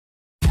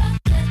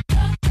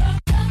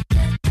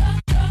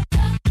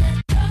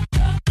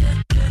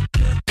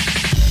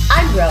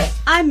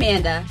I'm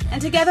Manda,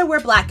 and together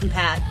we're Black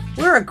Compat.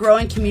 We're a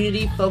growing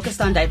community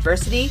focused on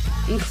diversity,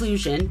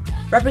 inclusion,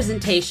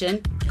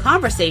 representation,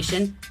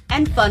 conversation,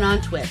 and fun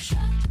on Twitch.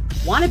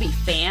 Wanna be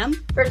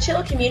fam? For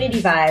chill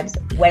community vibes,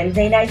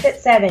 Wednesday nights at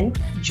 7,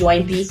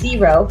 join BC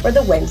Row for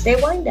the Wednesday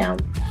Wind Down.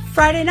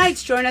 Friday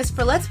nights, join us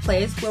for Let's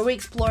Plays, where we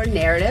explore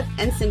narrative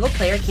and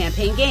single-player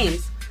campaign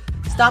games.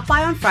 Stop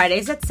by on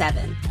Fridays at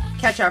 7.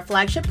 Catch our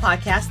flagship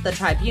podcast, The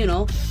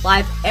Tribunal,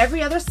 live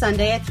every other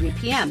Sunday at 3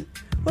 p.m.,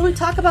 where we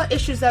talk about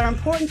issues that are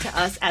important to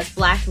us as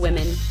Black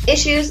women.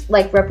 Issues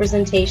like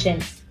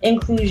representation,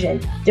 inclusion,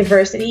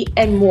 diversity,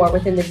 and more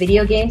within the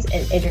video games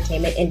and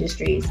entertainment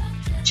industries.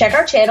 Check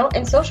our channel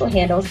and social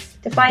handles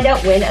to find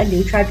out when a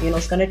new Tribunal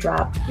is going to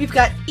drop. We've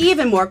got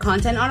even more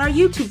content on our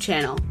YouTube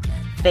channel,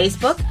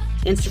 Facebook,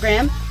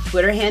 Instagram,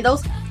 Twitter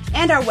handles,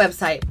 and our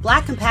website,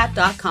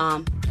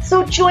 blackcompat.com.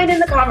 So join in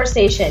the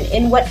conversation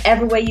in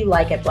whatever way you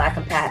like at Black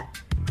Compat.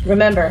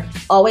 Remember,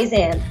 always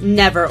and,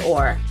 never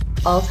or.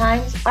 All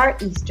times are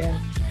Eastern.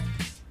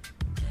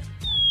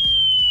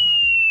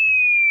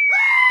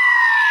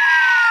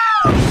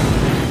 And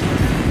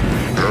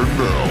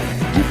now,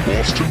 the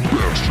Boston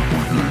Bastard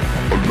Brigade,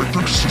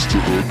 Electric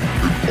Sisterhood,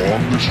 and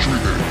On Mystery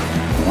Inc.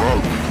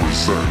 proudly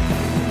present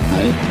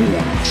No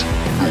Borders,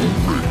 No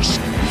Race,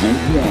 The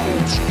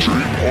World's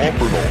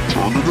J-Pop and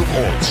Alternative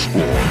Art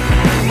Squad.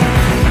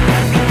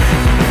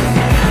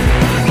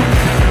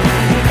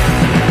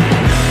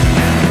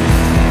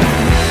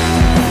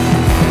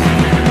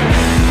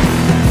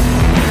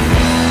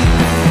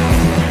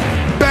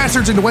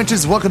 Bastards and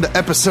wenches, welcome to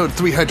episode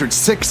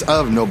 306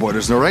 of No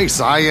Borders, No Race.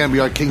 I am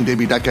your King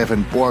Baby Duck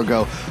Evan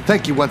Borgo.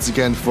 Thank you once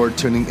again for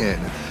tuning in.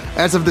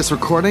 As of this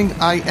recording,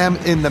 I am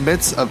in the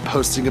midst of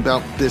posting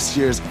about this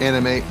year's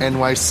Anime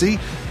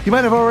NYC. You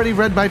might have already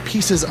read my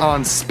pieces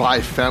on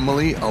Spy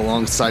Family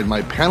alongside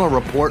my panel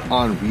report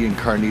on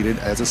Reincarnated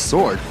as a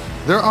Sword.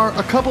 There are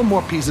a couple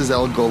more pieces that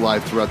will go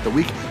live throughout the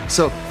week,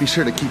 so be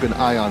sure to keep an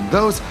eye on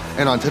those.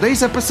 And on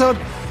today's episode,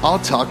 I'll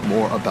talk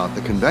more about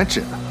the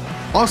convention.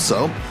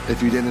 Also,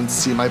 if you didn't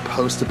see my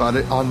post about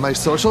it on my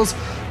socials,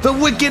 the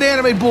Wicked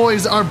Anime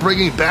Boys are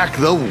bringing back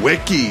the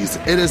Wikis.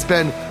 It has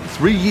been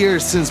 3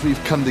 years since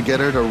we've come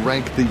together to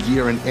rank the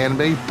year in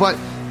anime, but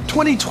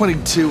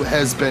 2022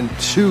 has been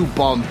too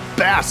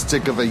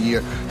bombastic of a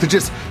year to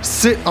just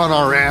sit on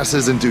our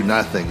asses and do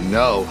nothing.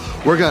 No,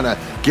 we're gonna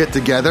get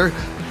together,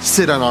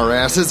 sit on our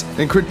asses,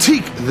 and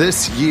critique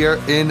this year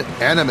in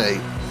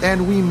anime.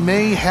 And we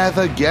may have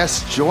a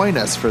guest join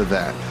us for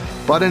that.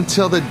 But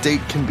until the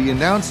date can be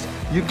announced,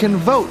 you can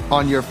vote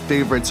on your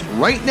favorites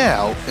right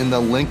now in the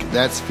link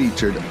that's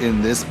featured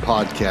in this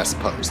podcast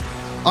post.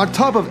 On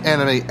top of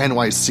Anime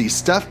NYC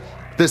stuff,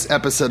 this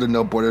episode of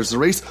No Borders, The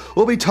Race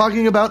will be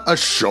talking about a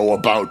show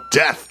about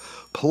death.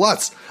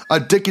 Plus,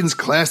 a Dickens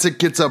classic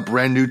gets a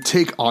brand new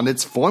take on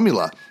its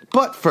formula.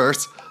 But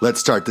first,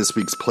 let's start this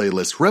week's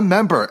playlist.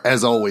 Remember,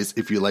 as always,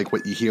 if you like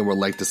what you hear or would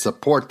like to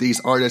support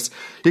these artists,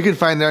 you can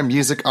find their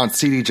music on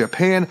CD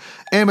Japan,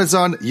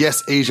 Amazon,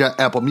 Yes Asia,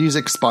 Apple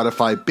Music,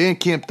 Spotify,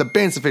 Bandcamp, the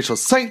band's official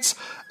sites,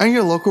 and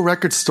your local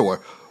record store.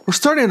 We're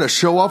starting to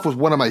show off with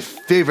one of my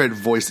favorite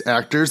voice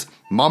actors,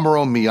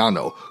 Mamoru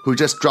Miyano, who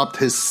just dropped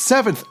his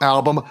 7th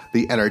album,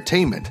 The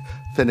Entertainment.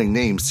 Fitting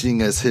name,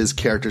 seeing as his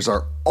characters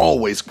are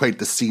always quite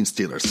the scene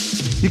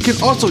stealers. You can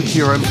also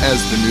hear him as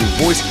the new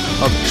voice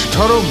of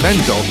Shotaro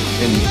Mendo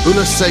in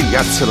Urusei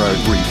Yatsura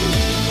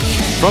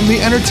reboot. From The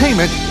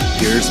Entertainment,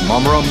 here's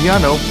Mamoru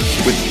Miyano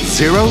with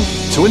Zero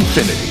to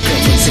Infinity.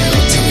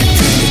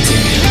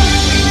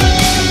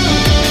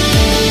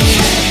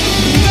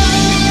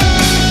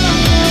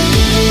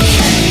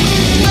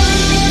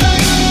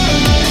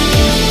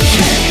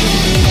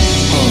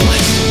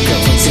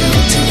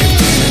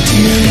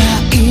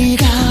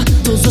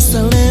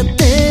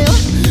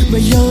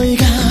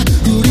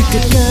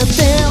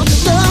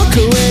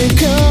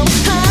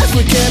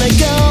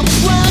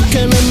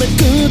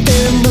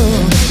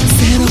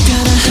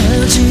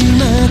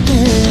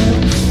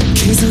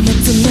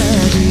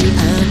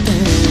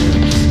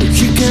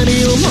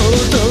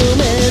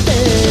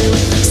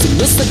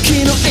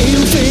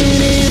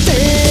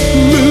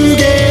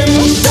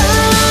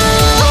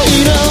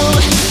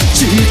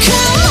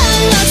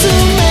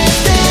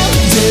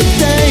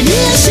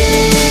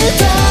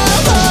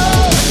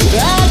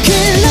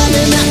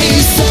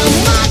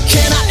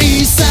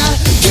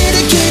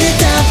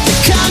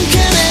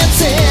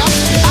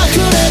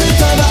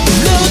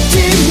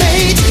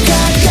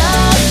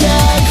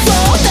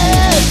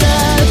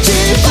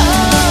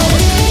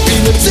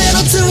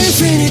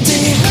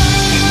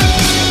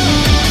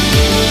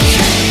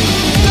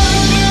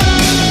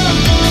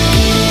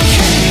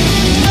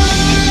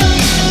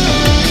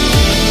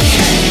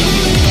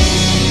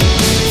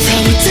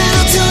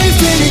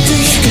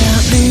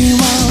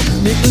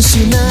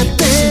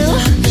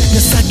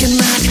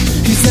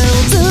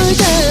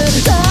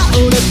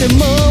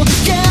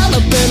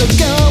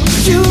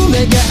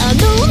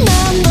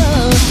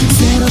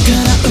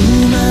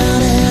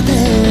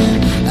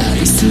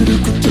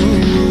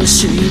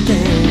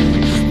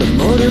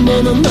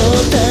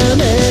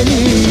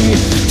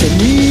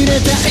 げ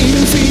たイ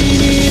ンフィ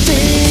ニテ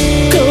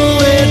ィ超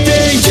えて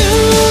ゆ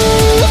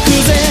く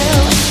ぜ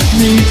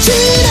道の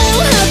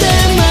果て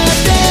ま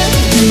で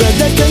ま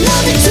だから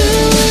見つ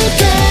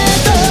け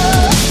た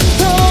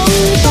本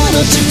当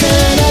の力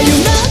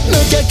夢の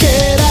かけ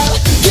ら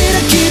キ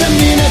ラキラみ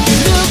なぎ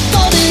る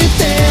ボディ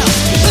で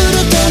ウ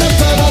ルトラ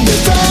パワーで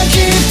バキ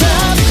バ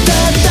キ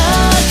戦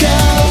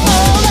う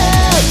俺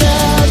た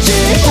ち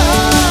は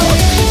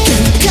限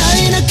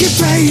界なき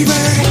ブレイバー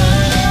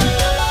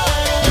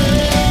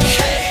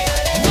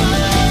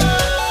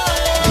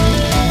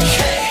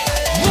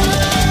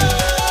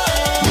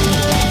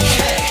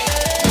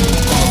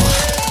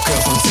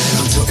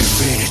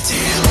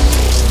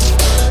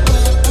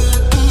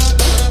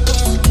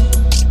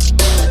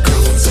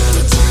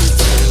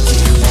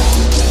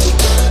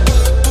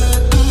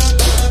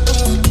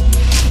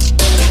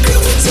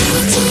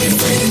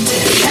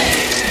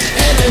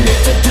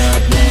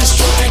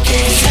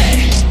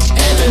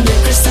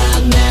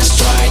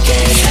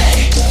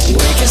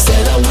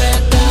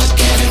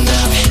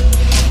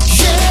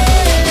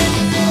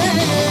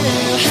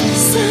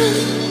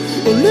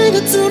俺が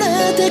連れ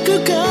てく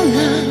から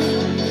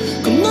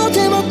この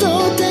手を取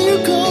ってゆ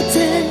こうぜ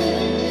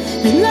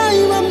未来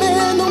は目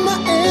の前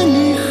に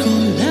ほ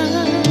ら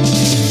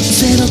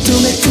ゼロと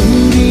めく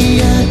り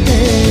合って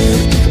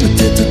腕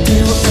と手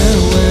を合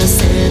わせ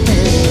て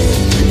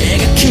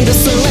描き出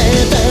され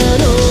た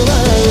のは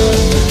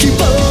希望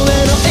へ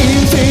のイ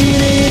ンフィ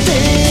ニテ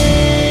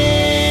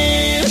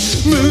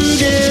ィ無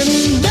限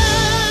大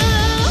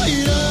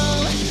の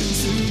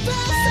翼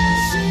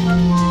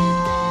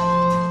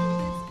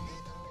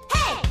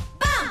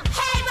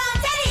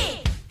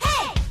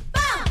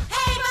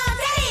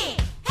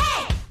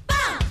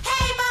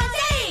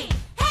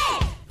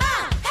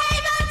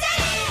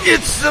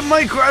It's the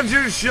Mike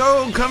Rogers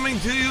Show coming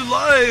to you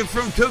live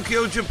from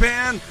Tokyo,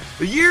 Japan,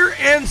 a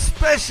year-end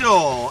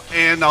special.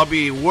 And I'll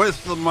be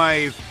with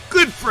my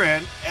good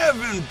friend,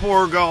 Evan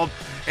Borgold.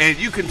 And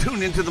you can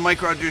tune into the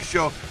Mike Rogers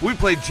Show. We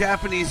play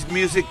Japanese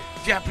music,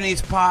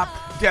 Japanese pop,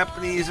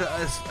 Japanese...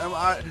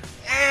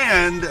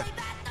 and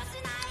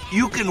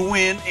you can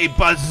win $1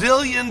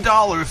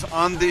 bazillion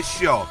on this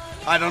show.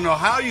 I don't know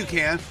how you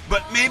can,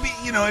 but maybe,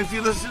 if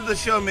you listen to the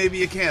show, maybe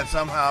you can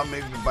somehow,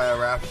 maybe buy a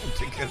raffle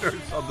ticket or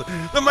something.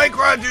 The Mike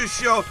Rogers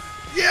Show,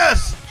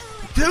 yes,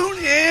 tune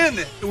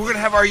in. We're going to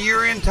have our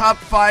year-end top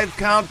 5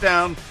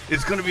 countdown.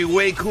 It's going to be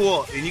way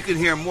cool, and you can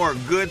hear more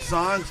good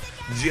songs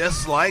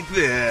just like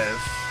this.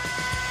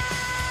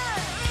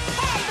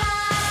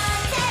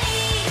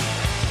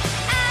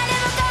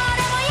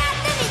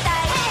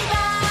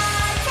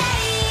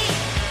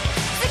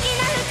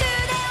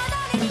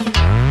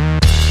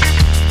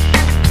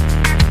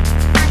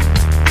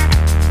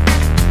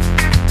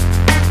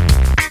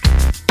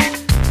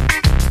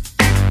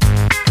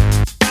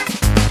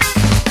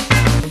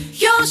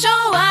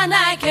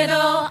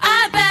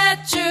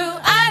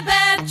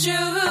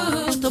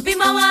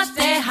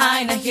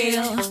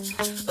 Hill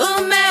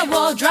運命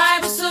をドラ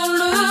イブする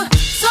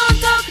損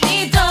得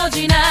に動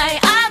じない I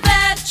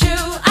bet you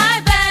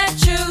I bet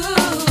you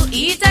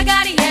言いた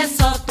がりへ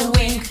そっとウ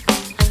ィンク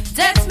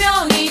絶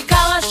妙にか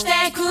わして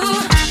く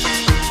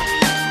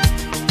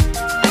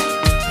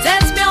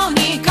絶妙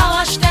にか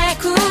わして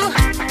く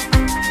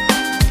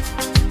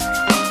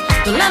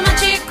ドラマ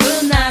チック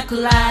な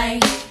くらい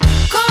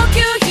高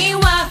級品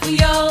は不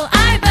要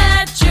I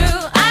bet you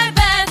I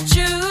bet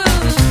you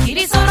切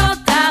り揃っ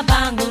た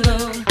番組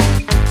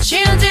真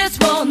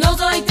実を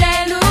覗いて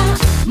る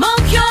目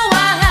標は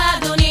ハ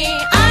ードに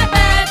I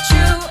bet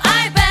you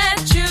I bet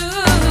you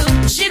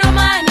後ろ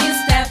前に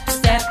ステップ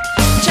ステップ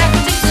着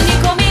実に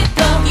コミッ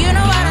ト You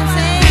know what I'm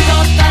saying 見と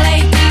ったレ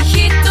イティ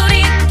一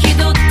人気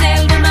取って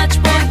るマッチ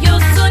ポイ要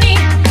素に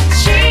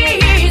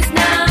She's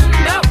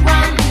number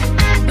one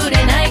ぶれ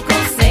ない個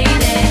性で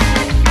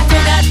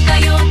尖っ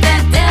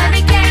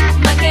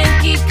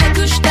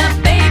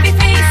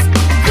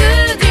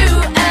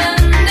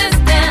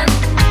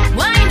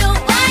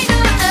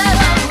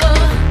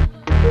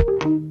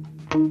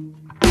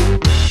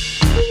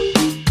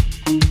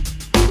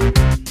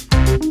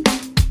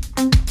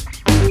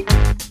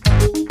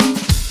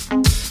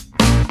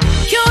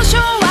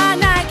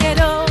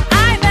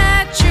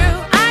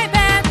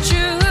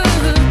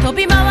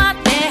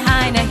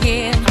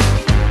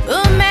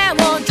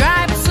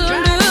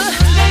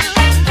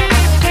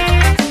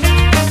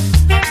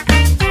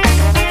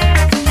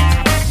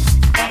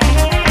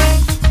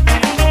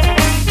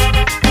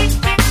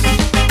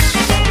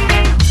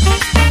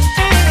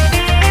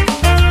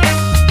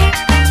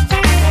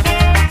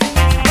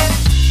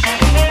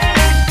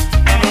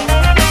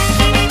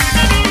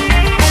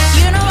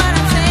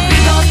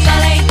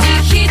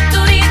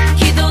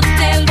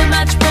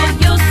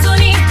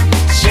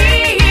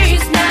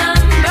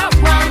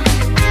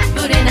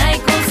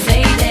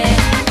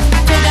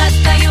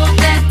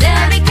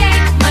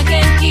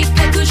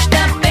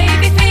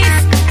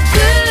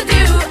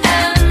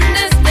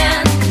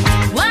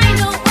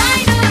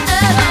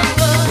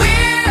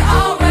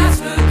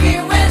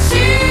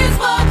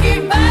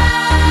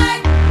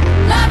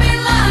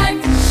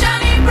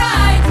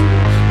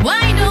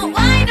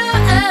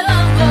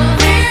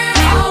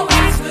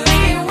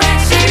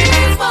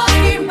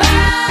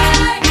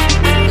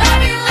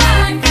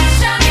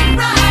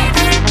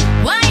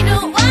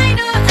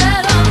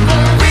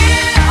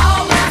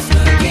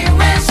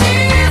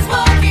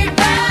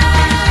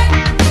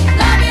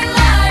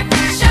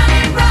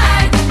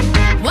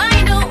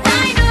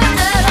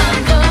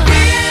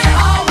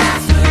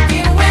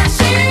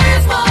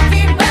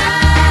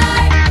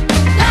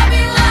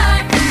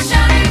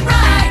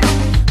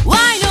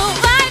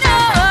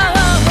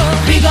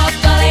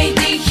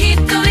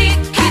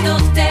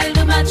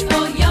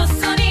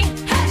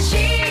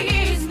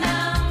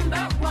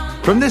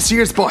this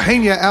year's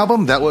Bohemia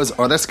album, that was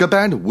Oreska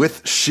Band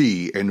with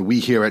She, and we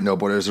here at No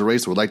Borders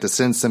Erased would like to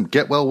send some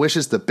get well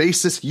wishes to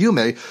bassist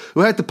Yume, who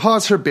had to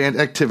pause her band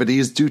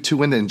activities due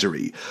to an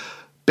injury.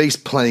 Bass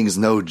playing's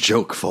no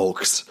joke,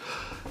 folks.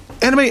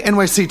 Anime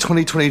NYC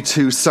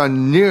 2022 saw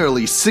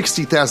nearly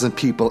 60,000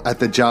 people at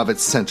the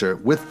Javits Center,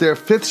 with their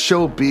 5th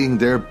show being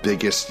their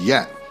biggest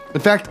yet. In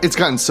fact, it's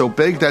gotten so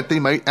big that they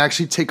might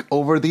actually take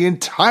over the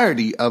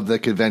entirety of the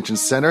convention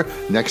center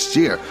next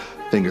year.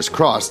 Fingers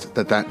crossed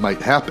that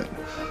might happen.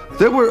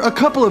 There were a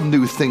couple of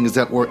new things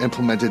that were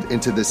implemented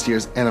into this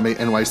year's Anime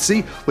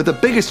NYC, with the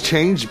biggest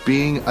change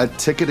being a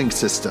ticketing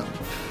system.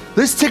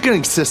 This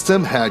ticketing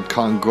system had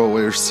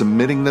con-goers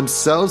submitting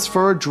themselves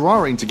for a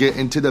drawing to get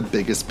into the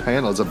biggest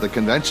panels of the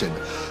convention.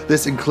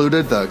 This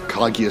included the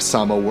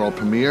Kaguya-sama world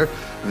premiere,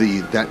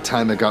 the That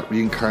Time I Got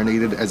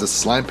Reincarnated as a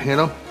Slime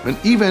panel, and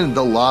even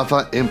the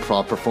Lava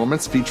improv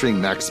performance featuring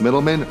Max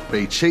Middleman,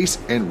 Ray Chase,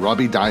 and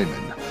Robbie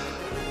Diamond.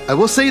 I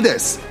will say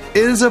this,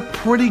 it is a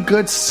pretty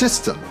good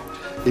system.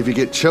 If you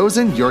get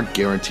chosen, you're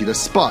guaranteed a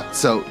spot,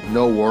 so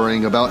no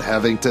worrying about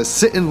having to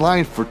sit in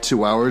line for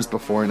 2 hours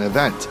before an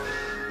event.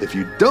 If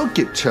you don't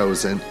get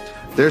chosen,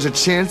 there's a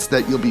chance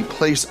that you'll be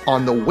placed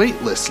on the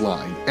waitlist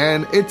line,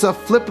 and it's a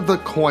flip of the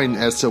coin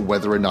as to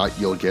whether or not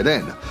you'll get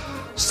in.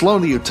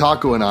 Sloan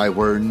Utaku and I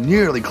were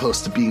nearly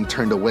close to being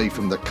turned away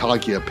from the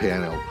Kaguya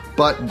panel,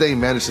 but they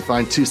managed to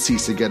find 2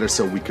 seats together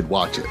so we could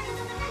watch it.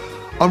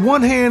 On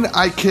one hand,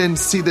 I can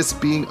see this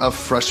being a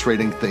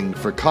frustrating thing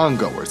for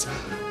con-goers.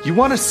 You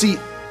want to see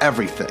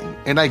everything,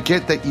 and I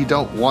get that you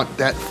don't want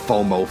that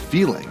FOMO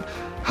feeling.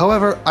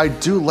 However, I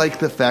do like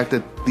the fact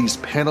that these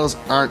panels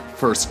aren't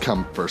first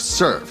come, first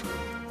serve.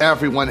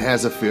 Everyone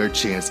has a fair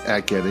chance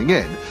at getting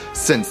in,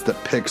 since the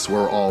picks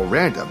were all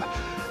random.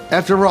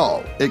 After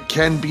all, it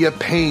can be a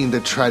pain to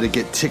try to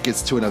get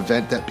tickets to an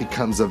event that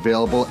becomes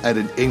available at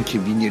an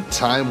inconvenient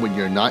time when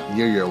you're not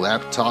near your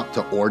laptop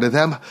to order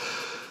them.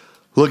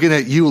 Looking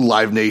at you,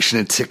 Live Nation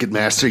and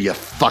Ticketmaster, you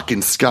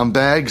fucking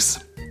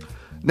scumbags.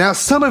 Now,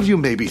 some of you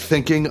may be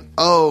thinking,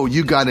 oh,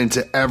 you got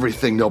into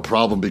everything no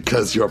problem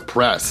because you're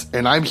press.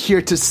 And I'm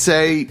here to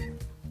say,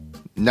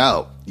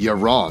 no, you're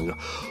wrong.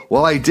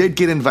 While I did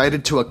get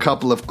invited to a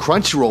couple of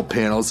Crunchyroll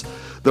panels,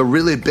 the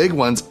really big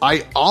ones,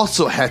 I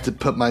also had to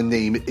put my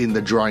name in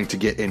the drawing to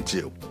get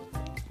into.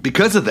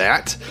 Because of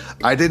that,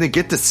 I didn't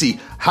get to see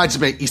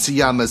Hajime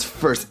Isayama's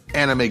first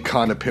Anime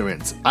Con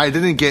appearance. I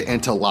didn't get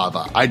into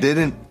Lava. I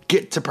didn't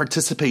get to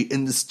participate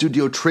in the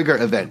Studio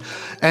Trigger event,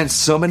 and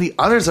so many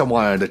others I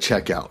wanted to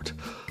check out.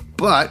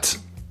 But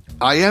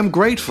I am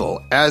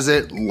grateful, as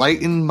it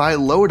lightened my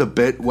load a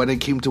bit when it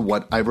came to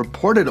what I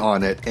reported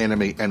on at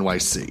Anime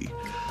NYC.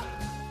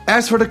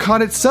 As for the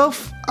con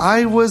itself,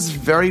 I was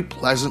very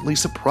pleasantly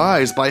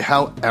surprised by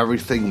how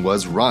everything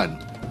was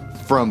run.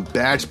 From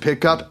badge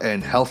pickup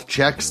and health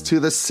checks to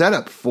the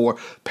setup for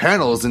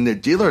panels in the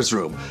dealer's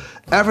room,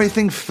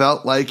 everything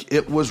felt like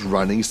it was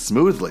running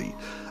smoothly.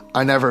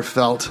 I never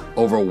felt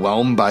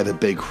overwhelmed by the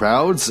big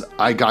crowds.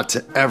 I got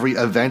to every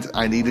event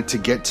I needed to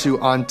get to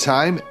on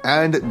time,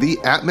 and the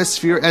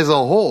atmosphere as a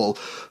whole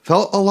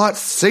felt a lot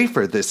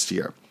safer this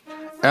year.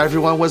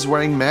 Everyone was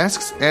wearing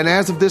masks, and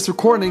as of this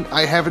recording,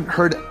 I haven't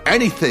heard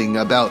anything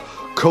about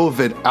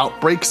COVID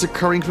outbreaks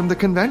occurring from the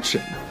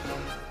convention.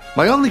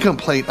 My only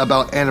complaint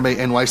about Anime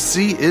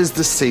NYC is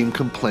the same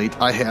complaint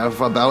I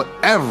have about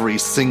every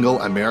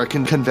single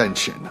American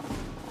convention: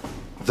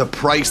 the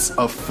price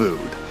of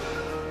food.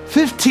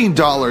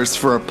 $15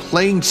 for a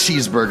plain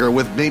cheeseburger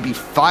with maybe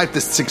 5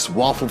 to 6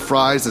 waffle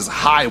fries is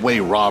highway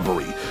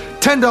robbery.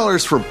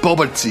 $10 for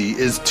boba tea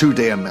is too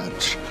damn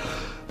much.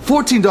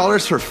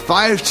 $14 for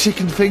 5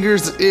 chicken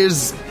fingers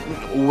is,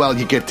 well,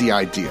 you get the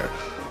idea.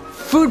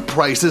 Food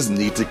prices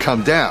need to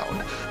come down.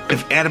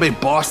 If Anime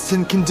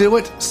Boston can do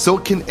it, so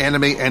can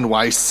Anime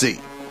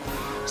NYC.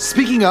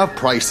 Speaking of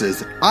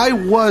prices, I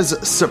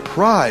was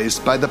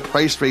surprised by the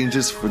price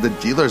ranges for the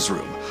dealer's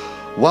room.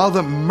 While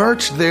the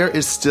merch there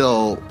is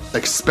still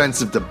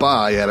expensive to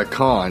buy at a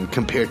con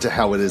compared to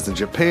how it is in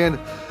Japan,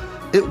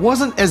 it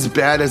wasn't as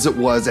bad as it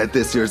was at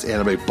this year's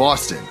Anime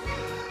Boston.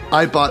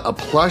 I bought a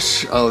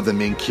plush of the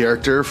main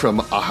character from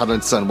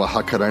Aharon-san wa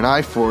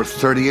Hakarenai for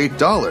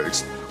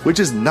 $38, which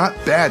is not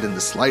bad in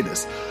the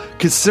slightest.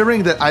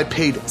 Considering that I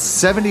paid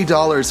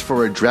 $70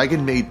 for a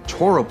Dragon Maid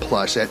Toro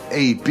plush at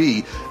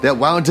AB that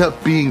wound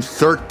up being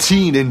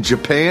 $13 in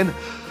Japan,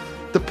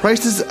 the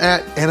prices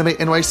at Anime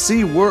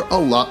NYC were a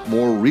lot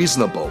more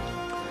reasonable.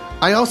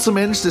 I also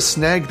managed to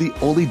snag the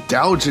only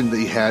doujin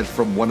they had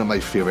from one of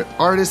my favorite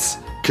artists,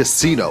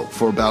 Casino,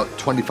 for about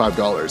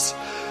 $25.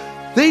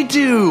 They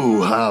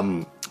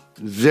do,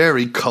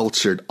 very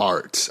cultured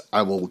art.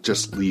 I will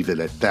just leave it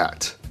at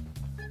that.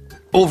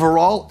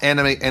 Overall,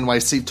 Anime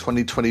NYC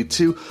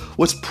 2022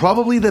 was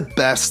probably the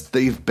best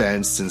they've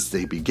been since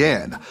they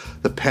began.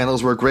 The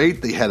panels were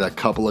great, they had a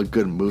couple of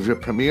good movie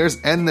premieres,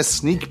 and the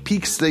sneak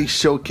peeks they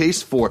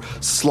showcased for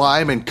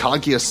Slime and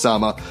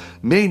Kaguya-sama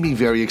made me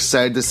very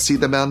excited to see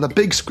them on the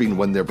big screen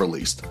when they're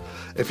released.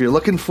 If you're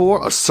looking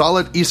for a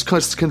solid East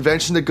Coast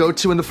convention to go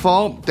to in the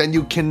fall, then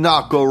you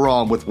cannot go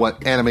wrong with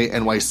what Anime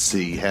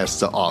NYC has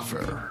to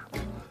offer.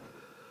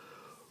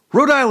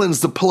 Rhode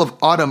Island's The Pull of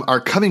Autumn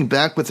are coming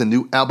back with a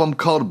new album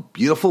called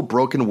Beautiful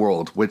Broken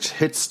World, which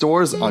hits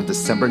stores on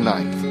December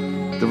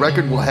 9th. The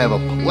record will have a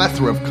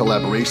plethora of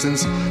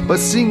collaborations, but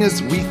seeing as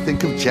we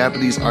think of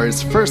Japanese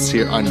artists first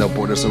here on No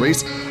Borders No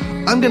Race,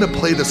 I'm gonna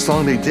play the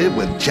song they did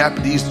with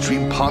Japanese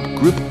dream pop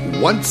group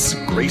Once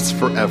Grace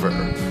Forever.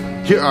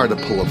 Here are The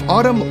Pull of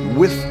Autumn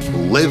with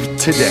Live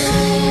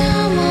Today.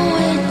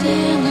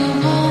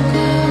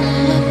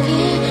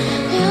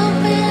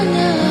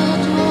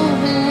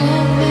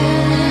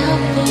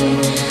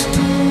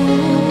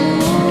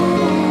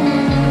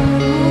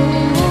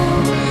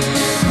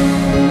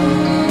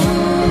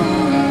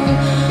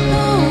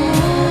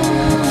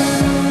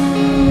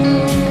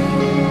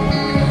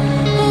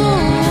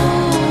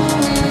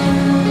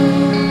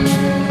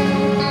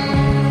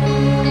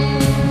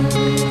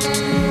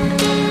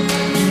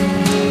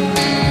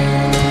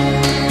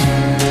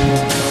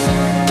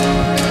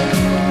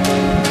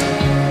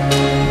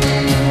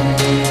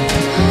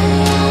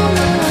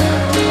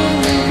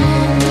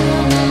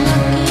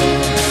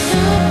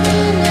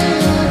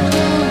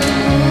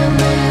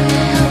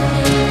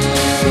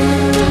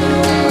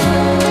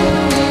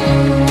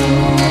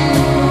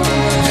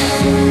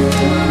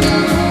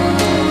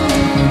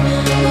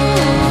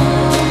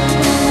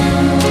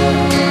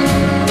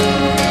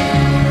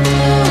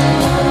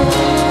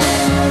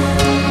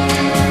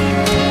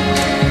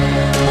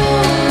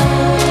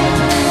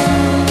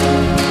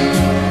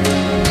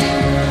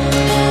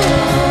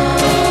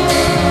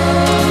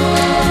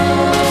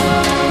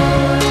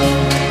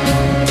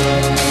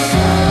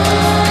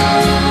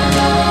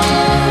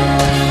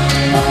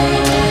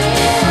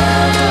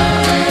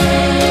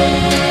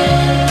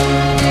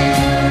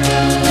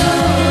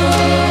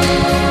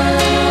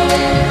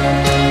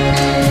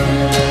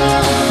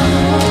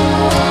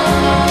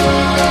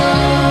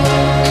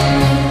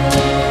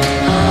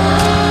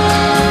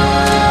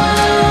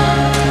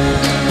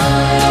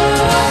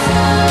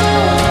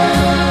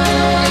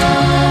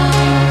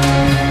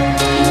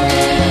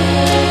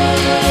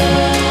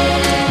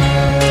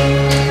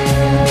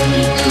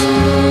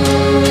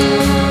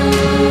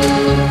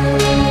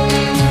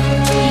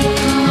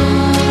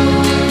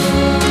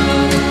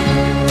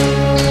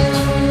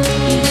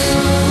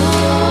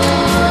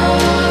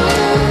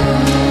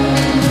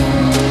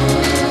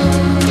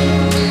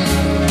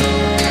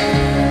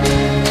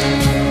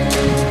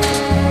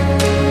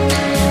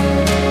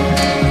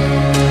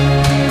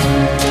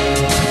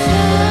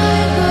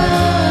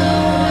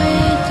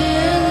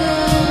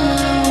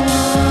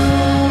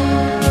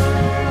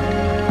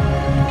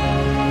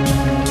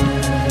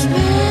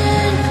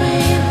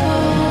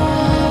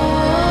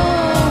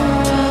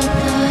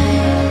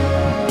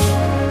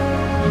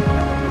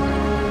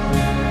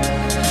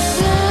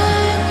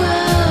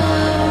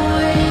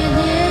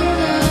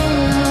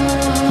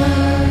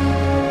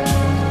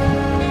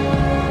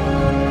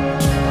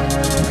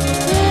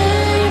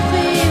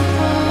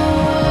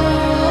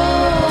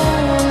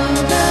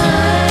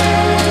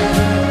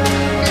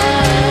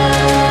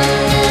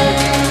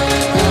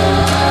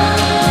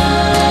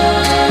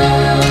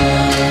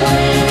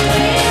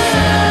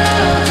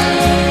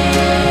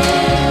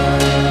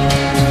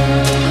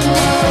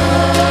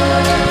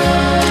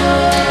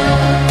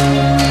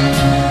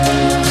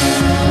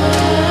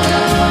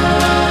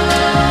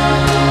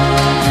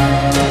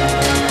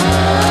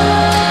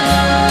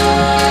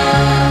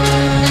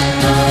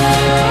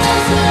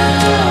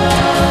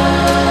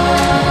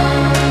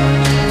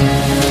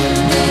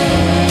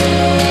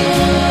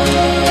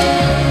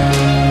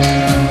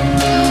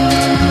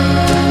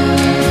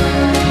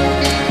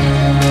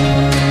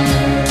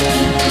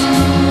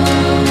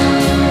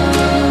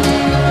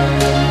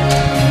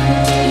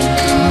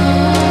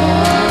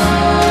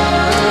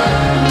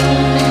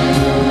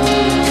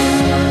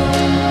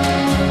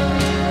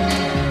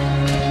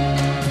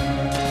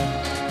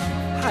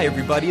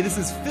 everybody. This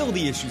is Phil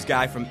the Issues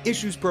Guy from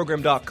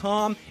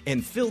IssuesProgram.com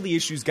and Phil the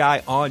Issues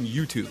Guy on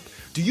YouTube.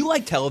 Do you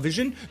like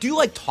television? Do you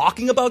like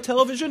talking about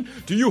television?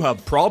 Do you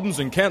have problems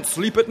and can't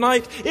sleep at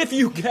night? If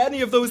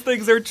any of those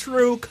things are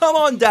true, come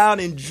on down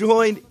and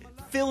join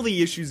Phil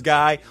the Issues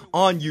Guy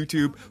on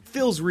YouTube,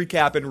 Phil's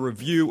Recap and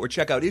Review, or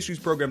check out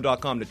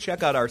IssuesProgram.com to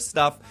check out our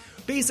stuff.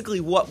 Basically,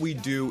 what we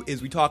do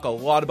is we talk a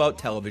lot about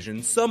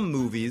television, some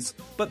movies,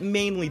 but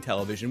mainly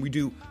television. We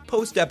do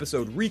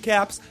post-episode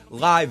recaps,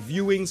 live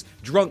viewings,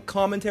 drunk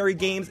commentary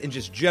games, and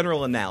just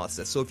general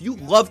analysis. So if you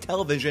love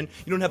television,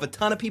 you don't have a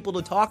ton of people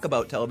to talk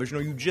about television,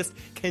 or you just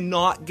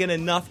cannot get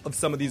enough of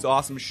some of these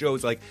awesome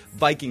shows like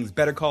Vikings,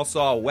 Better Call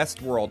Saul,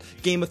 Westworld,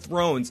 Game of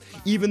Thrones,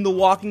 even The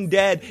Walking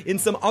Dead,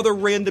 and some other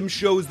random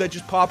shows that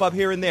just pop up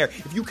here and there.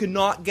 If you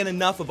cannot get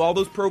enough of all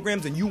those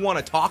programs and you want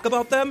to talk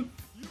about them,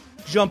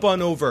 jump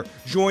on over,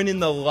 join in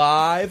the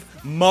live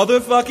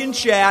motherfucking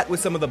chat with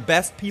some of the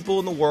best people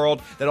in the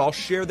world that all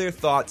share their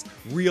thoughts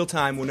real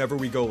time whenever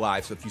we go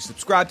live. So if you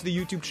subscribe to the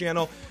YouTube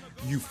channel,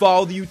 you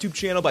follow the YouTube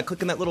channel by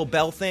clicking that little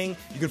bell thing,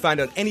 you can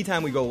find out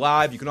anytime we go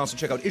live. You can also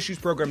check out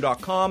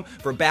issuesprogram.com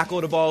for a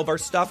backload of all of our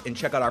stuff, and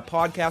check out our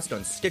podcast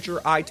on Stitcher,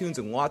 iTunes,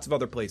 and lots of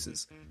other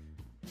places.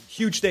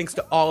 Huge thanks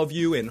to all of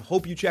you, and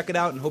hope you check it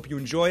out and hope you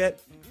enjoy it,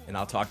 and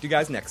I'll talk to you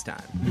guys next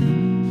time.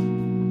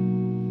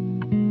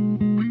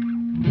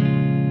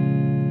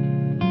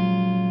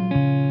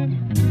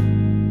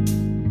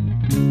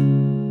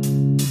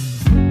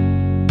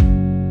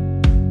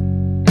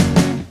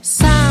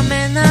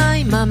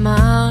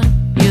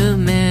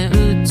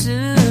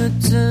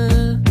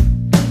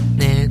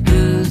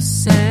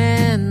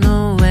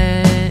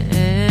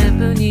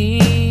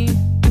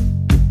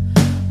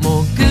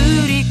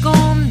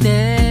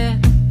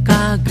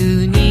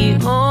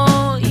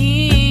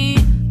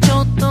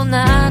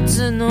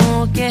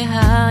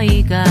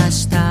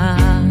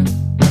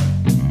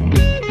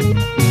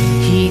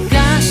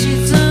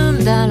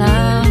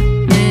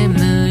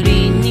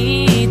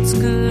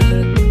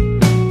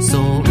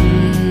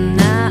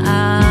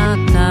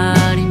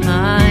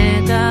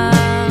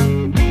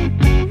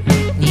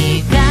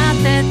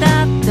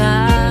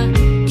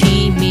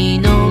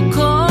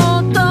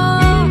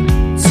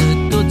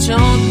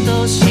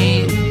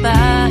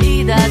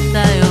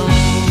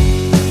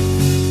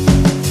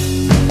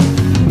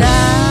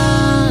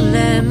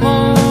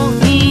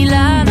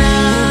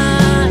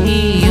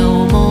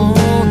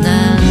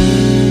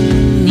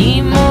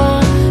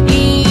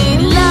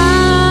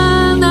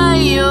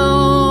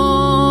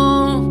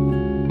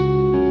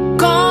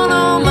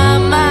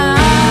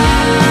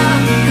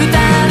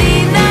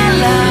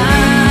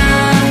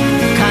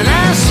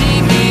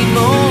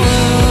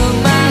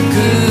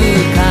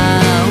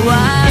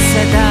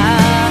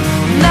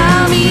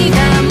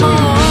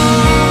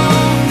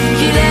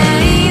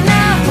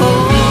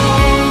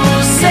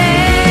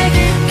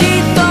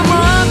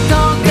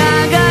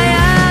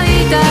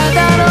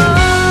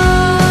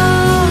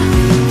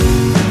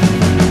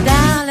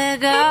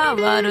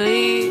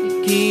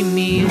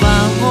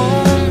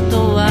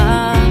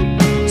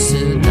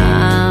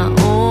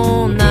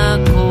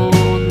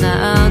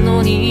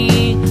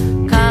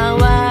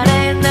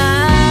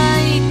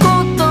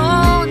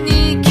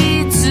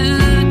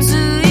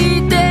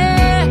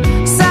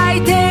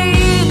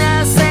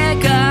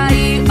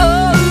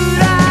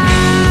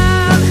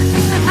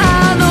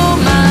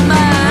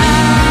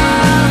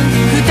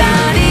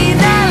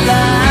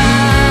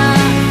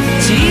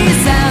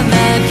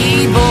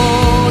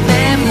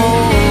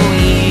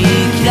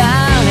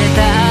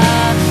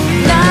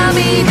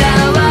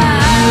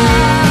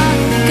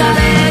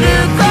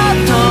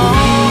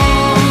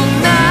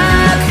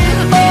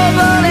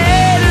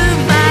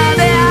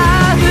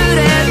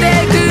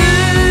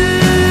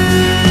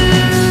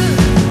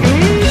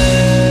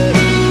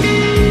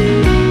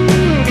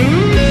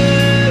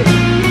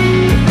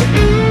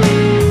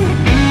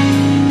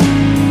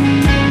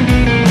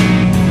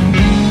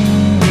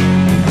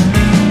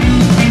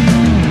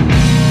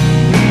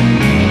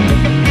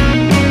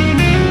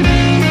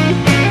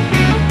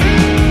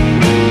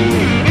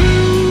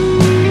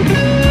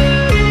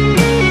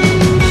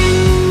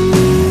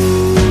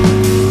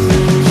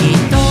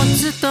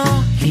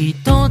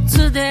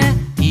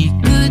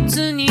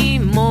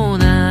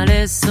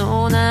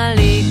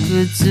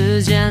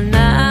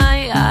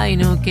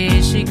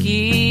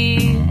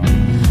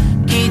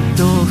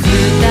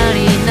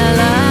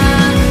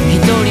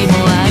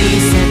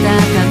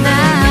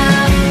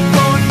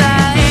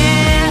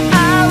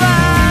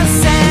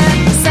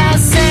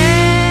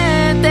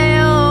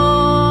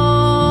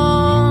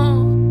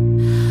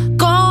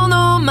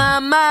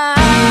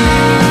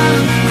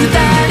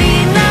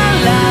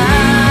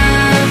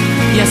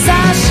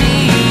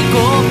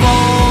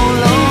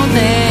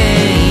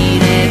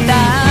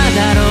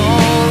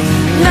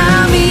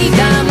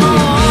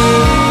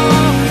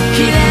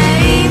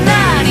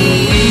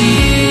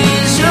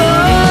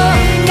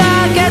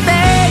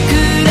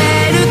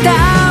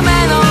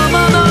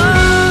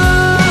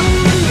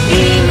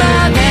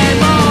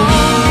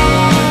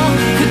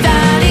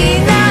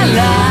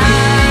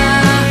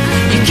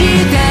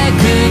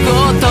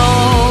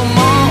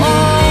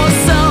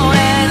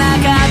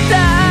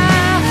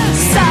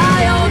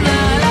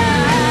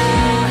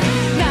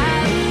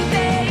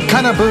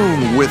 Kana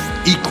Boone with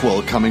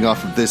Equal, coming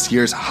off of this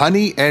year's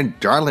Honey and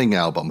Darling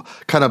album.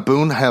 Kana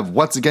Boone have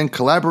once again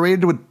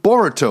collaborated with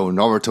Boruto,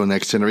 Naruto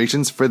Next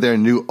Generations, for their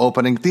new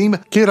opening theme,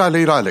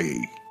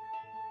 Kiralirali.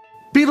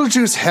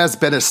 Beetlejuice has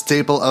been a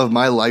staple of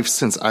my life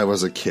since I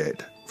was a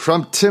kid.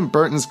 From Tim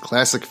Burton's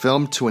classic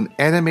film to an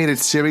animated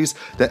series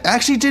that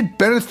actually did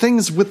better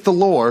things with the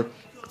lore,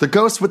 the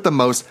ghost with the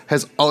most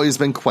has always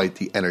been quite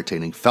the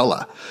entertaining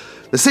fella.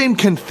 The same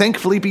can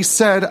thankfully be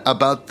said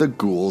about the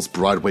Ghoul's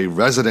Broadway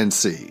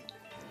residency.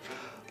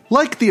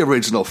 Like the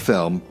original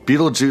film,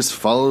 Beetlejuice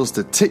follows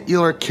the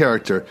titular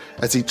character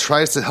as he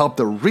tries to help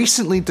the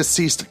recently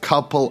deceased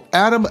couple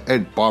Adam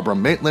and Barbara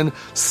Maitland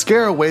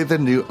scare away the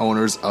new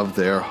owners of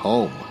their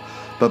home.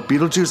 But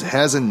Beetlejuice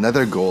has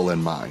another goal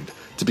in mind,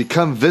 to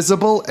become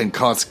visible and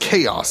cause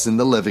chaos in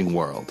the living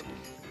world.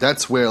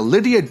 That's where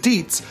Lydia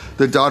Dietz,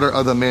 the daughter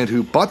of the man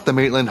who bought the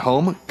Maitland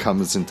home,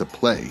 comes into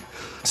play.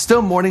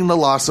 Still mourning the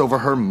loss over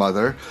her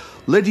mother,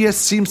 Lydia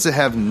seems to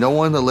have no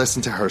one to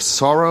listen to her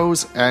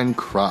sorrows and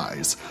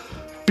cries.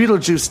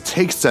 Beetlejuice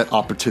takes that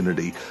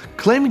opportunity,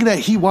 claiming that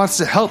he wants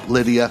to help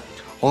Lydia,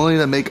 only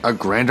to make a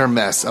grander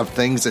mess of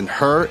things in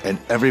her and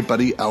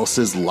everybody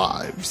else's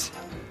lives.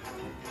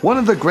 One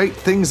of the great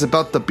things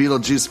about the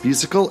Beetlejuice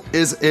musical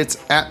is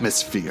its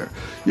atmosphere.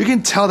 You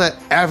can tell that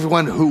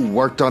everyone who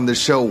worked on the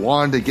show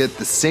wanted to get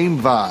the same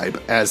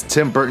vibe as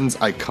Tim Burton's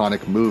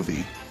iconic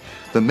movie.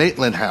 The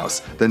Maitland house,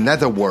 the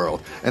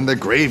netherworld, and the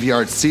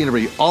graveyard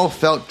scenery all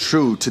felt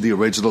true to the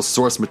original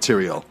source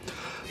material.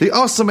 They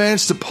also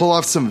managed to pull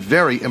off some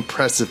very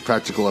impressive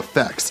practical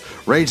effects,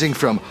 ranging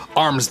from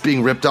arms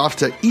being ripped off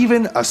to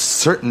even a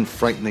certain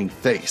frightening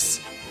face.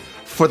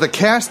 For the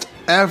cast,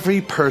 every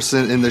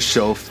person in the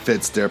show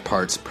fits their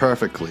parts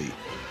perfectly.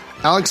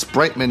 Alex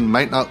Brightman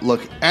might not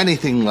look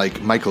anything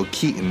like Michael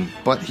Keaton,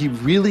 but he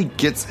really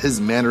gets his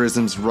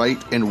mannerisms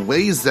right in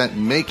ways that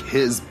make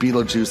his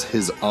Beetlejuice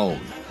his own.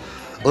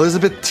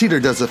 Elizabeth Teeter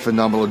does a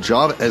phenomenal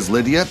job as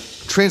Lydia,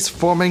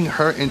 transforming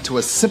her into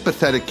a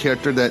sympathetic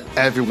character that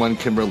everyone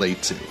can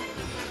relate to.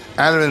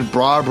 Adam and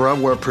Barbara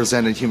were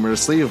presented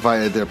humorously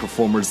via their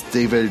performers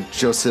David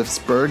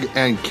Josephsberg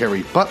and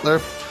Carrie Butler,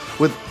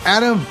 with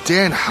Adam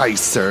Dan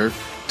Heiser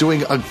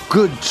doing a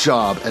good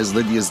job as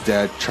Lydia's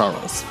dad,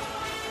 Charles.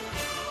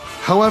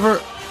 However,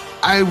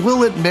 I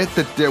will admit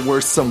that there were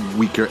some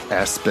weaker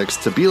aspects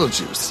to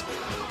Beetlejuice.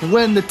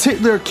 When the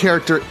titular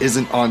character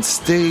isn't on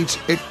stage,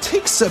 it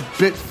takes a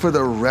bit for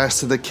the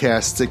rest of the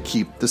cast to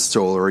keep the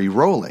story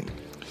rolling.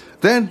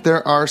 Then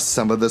there are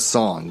some of the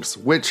songs,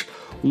 which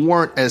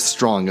weren't as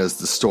strong as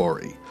the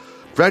story.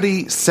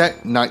 Ready,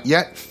 Set, Not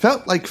Yet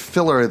felt like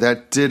filler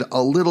that did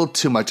a little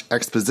too much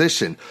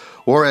exposition,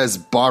 whereas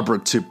Barbara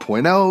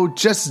 2.0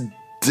 just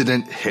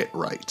didn't hit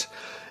right.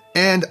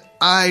 And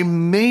I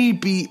may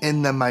be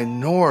in the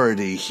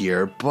minority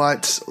here,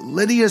 but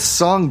Lydia's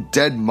song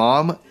Dead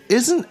Mom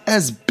isn't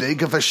as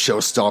big of a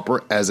showstopper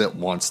as it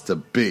wants to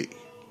be.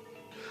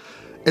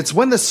 It's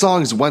when the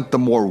songs went the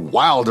more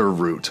wilder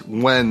route,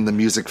 when the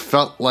music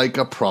felt like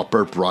a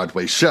proper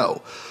Broadway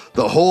show.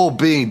 The whole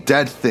being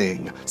dead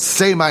thing,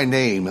 Say My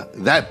Name,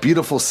 That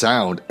Beautiful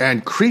Sound,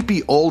 and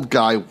Creepy Old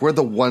Guy were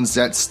the ones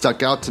that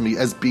stuck out to me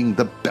as being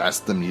the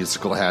best the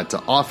musical had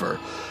to offer.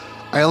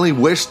 I only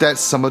wish that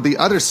some of the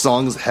other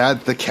songs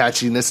had the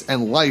catchiness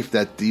and life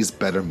that these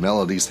better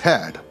melodies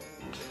had.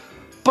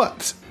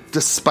 But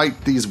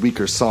despite these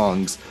weaker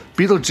songs,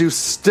 Beetlejuice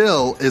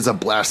still is a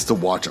blast to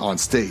watch on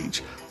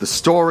stage. The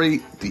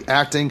story, the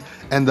acting,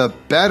 and the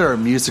better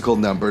musical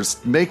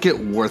numbers make it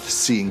worth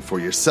seeing for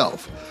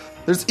yourself.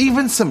 There's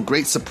even some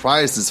great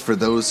surprises for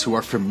those who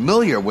are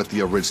familiar with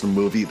the original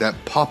movie that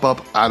pop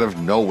up out of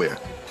nowhere.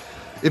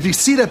 If you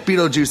see that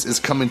Beetlejuice is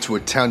coming to a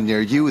town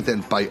near you,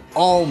 then by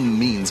all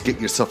means get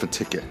yourself a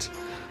ticket.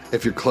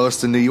 If you're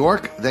close to New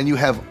York, then you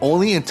have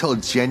only until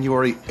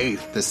January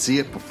 8th to see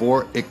it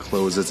before it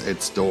closes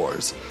its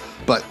doors.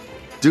 But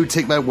do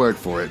take my word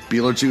for it,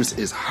 Beetlejuice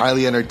is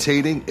highly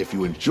entertaining. If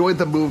you enjoyed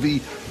the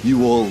movie, you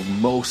will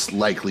most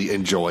likely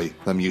enjoy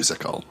the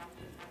musical.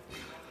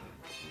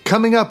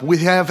 Coming up, we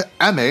have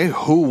Ame,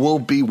 who will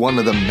be one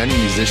of the many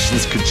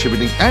musicians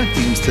contributing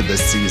anthems to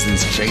this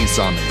season's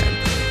Chainsaw Man.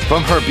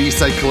 From her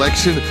B-side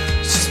collection,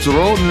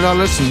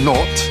 Strålnarnas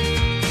Not.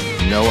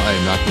 No, I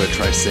am not going to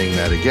try saying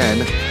that again.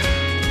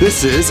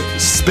 This is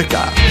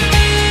Spicka.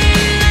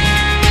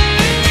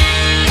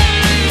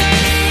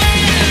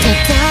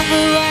 ふ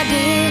わり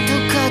と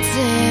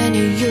風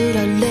に揺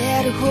ら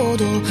れるほ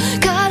ど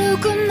軽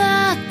く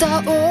なっ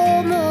た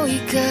想い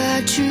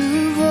が宙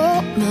を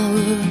舞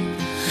う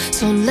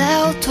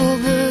空を飛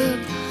ぶ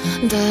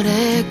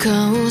誰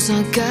かを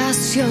探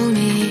すよう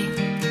に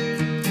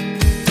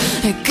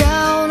笑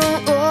顔の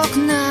奥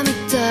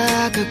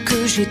涙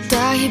隠し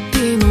た日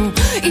々も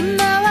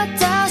今は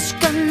確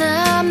か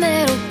な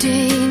メロデ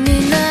ィー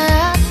にな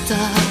った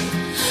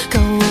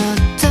変わっ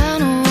た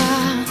のは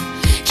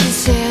季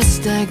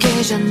節だけ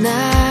じゃ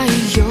ない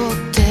よっ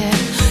て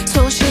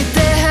そして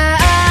春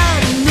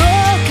の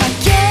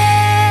影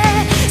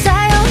さ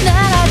よな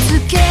らつ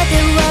けて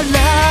笑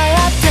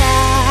った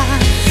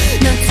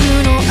夏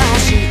の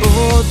足音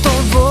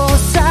を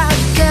探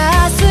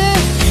す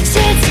し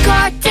つこ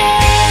い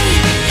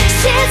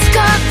しつこ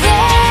く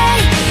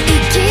行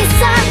き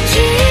先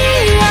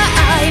は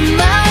曖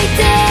昧で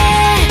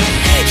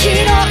広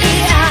い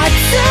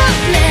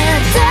集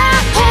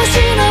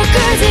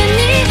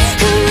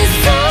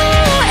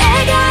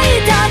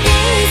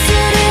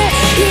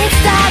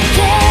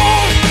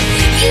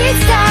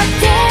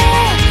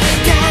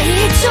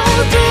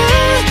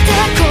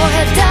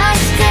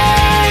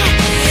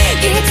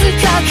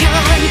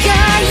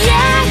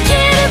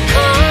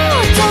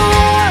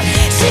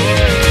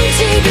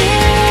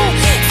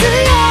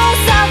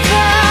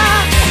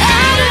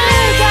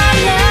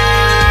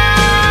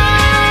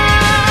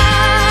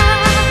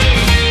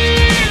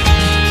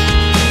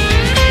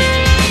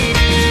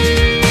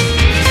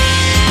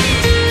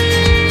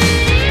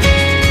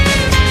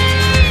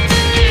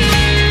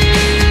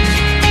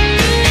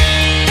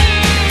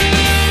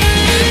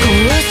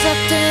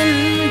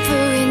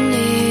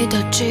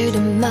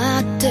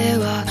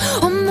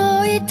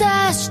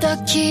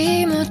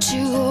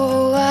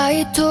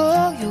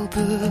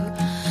ぶ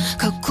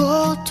過去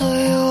と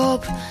呼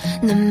ぶ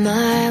名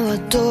前は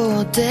ど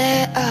う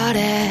であ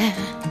れ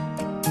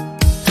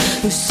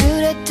薄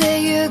れて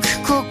ゆく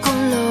心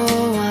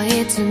は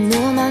いつ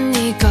の間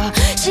にか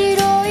白い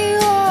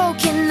大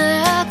き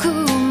な雲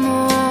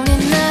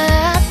にな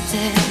って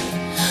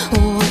大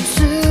粒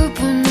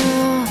の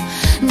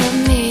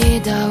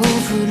涙を降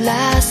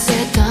らせ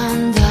た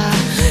んだ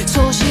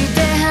そして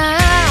晴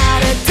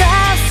れた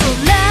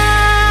空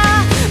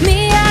見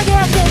上げ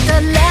てた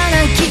ら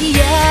泣き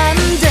止ん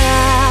だ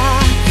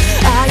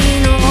愛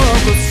の矛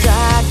先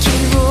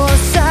を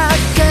探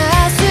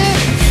す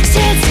し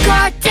つこ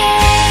い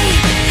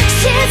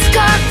しつこ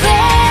く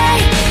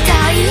大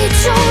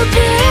丈夫っ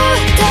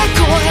て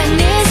声に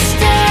し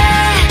て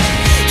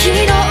広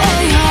い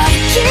より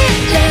綺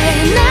麗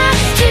な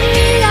君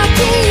がき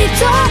っ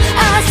と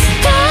明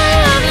日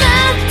を待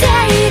って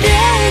いる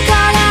か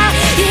ら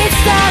い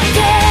つ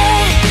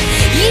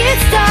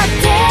だっ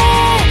て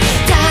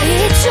大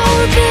丈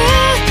夫っ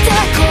て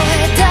声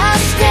出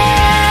して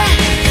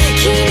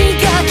君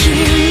が気に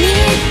入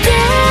って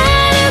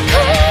るこ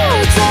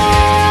と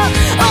を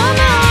思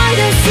い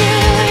出す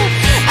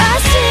明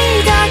日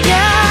が来る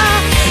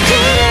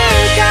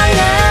か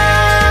ら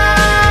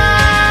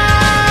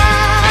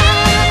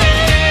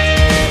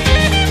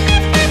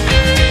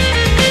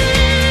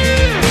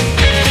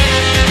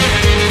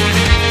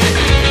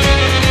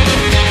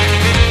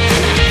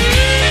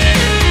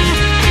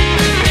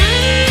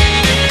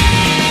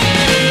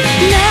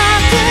な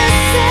く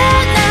せ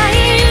な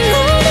いも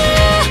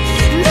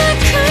のな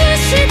く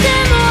して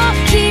も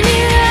君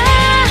は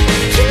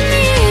君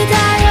だ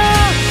よ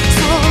そ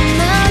う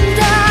なん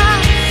だ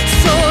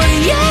そう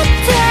やっ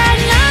て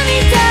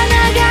涙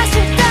流し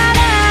たら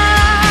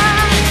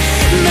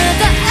ま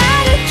た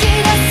歩き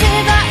出せ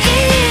ばい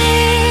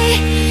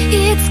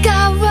いいつか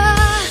は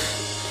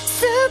ス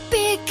ピ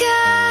ーカ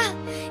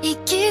ー行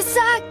き先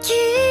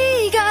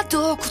がど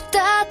こだ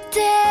って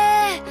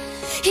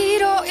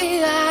広い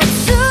愛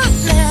す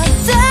れ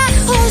た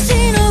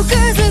星の数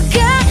が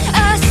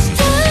明日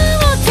を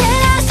照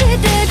らしてる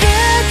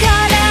か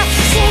ら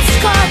しつ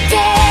こ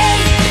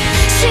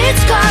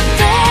く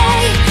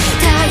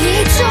大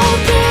丈夫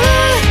っ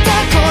て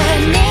声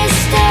にし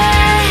て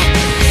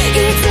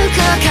いつか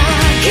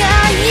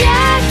輝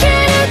け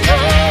るこ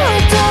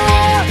と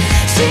を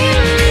信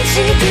じ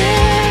る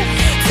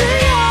強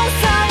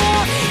さを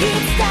い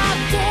つだ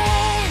って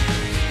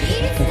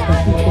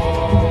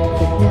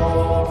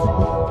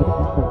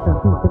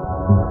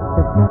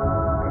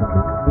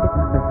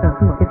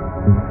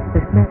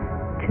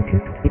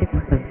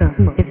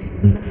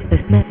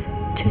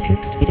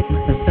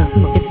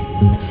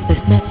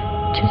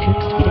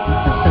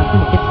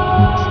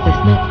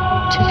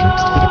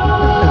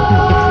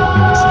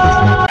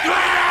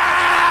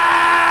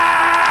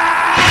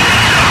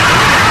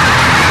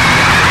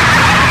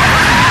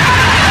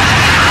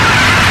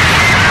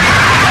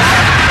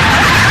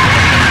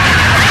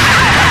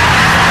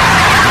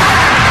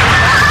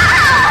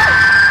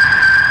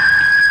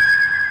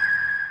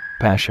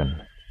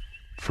Passion,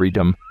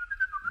 freedom,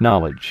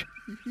 knowledge.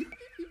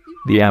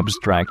 The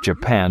Abstract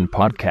Japan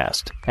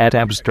Podcast at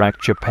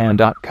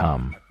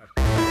abstractjapan.com.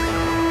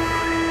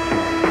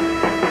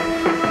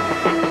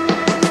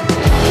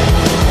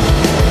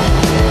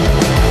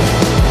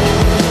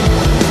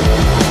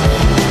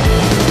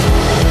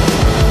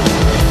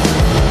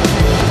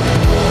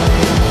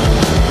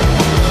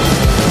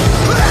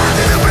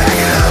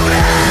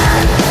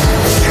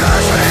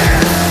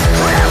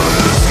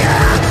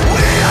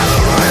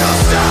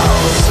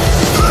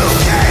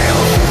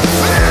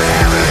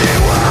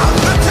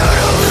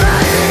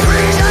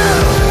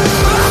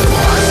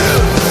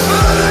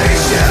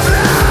 Poison,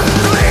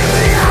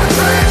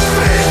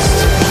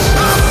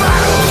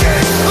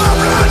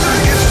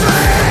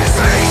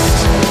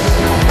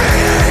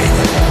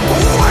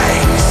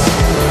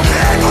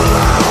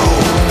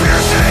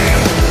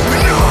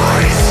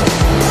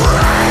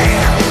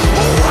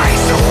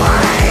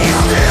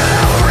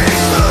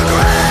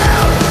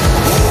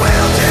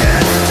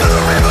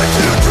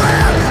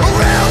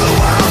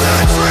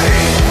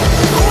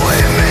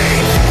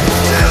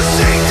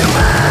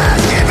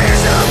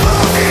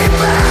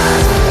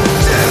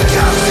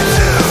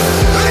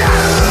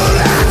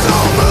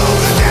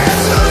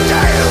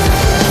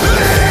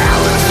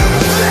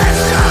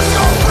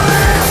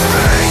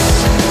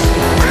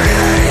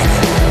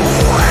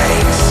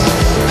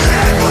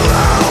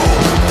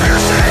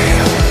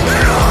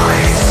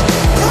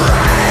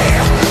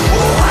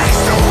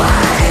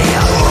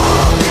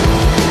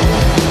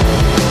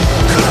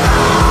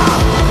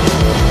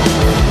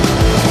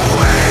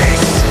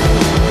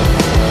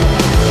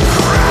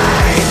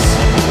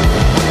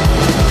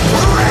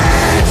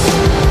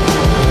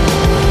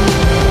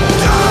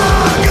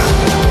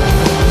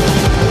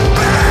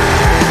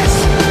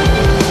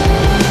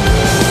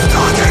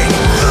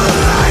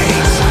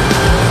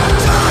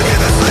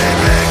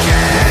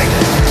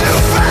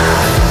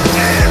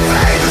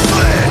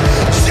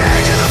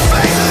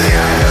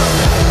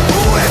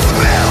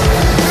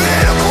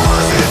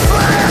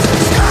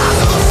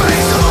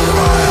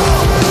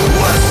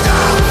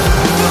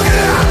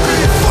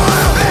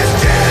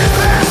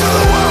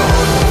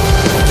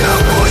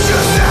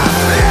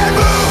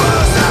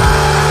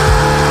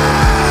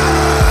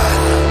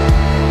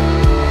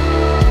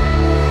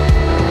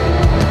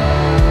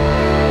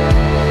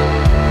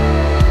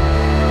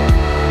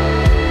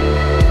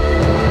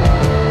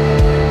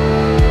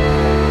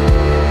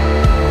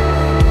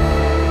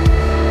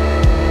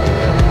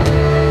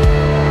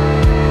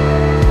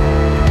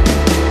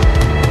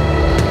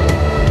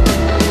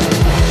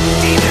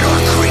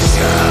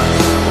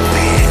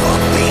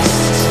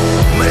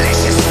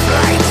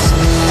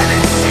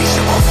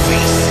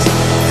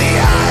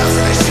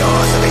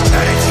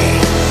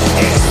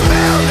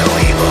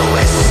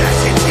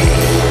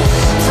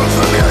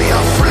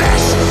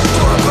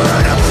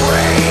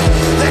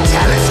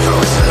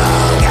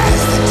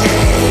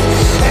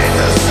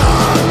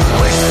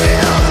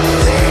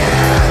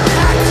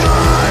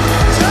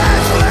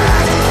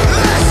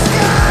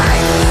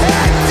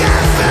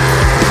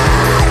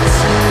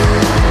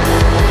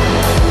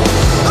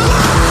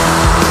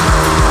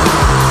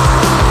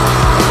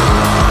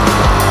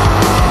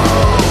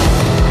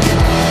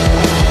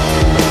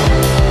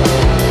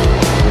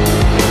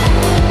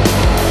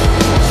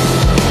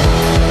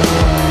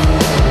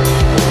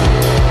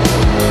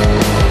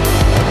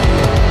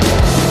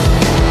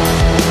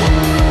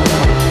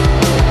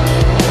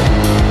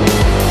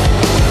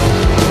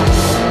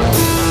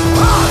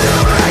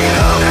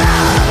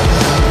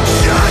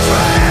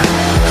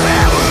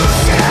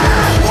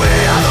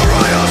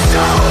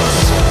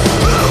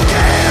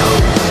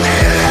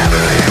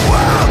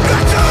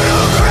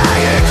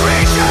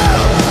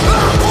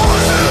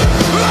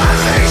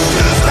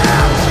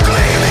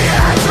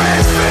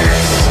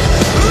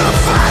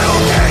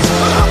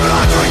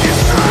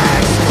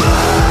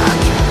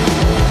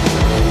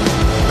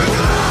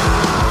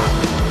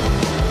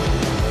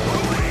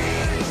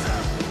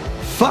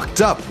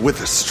 Fucked Up with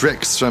the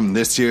Strix from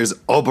this year's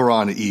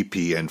Oberon EP,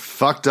 and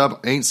Fucked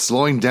Up ain't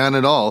slowing down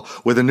at all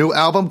with a new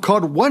album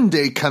called One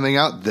Day coming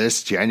out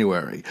this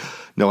January.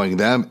 Knowing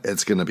them,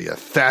 it's going to be a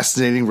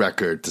fascinating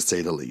record, to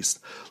say the least.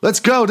 Let's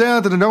go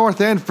down to the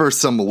North End for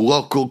some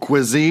local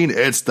cuisine.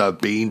 It's the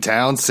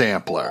Beantown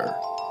Sampler.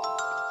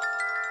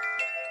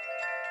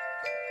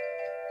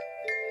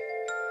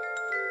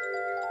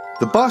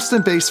 The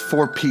Boston-based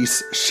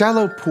four-piece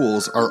Shallow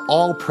Pools are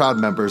all proud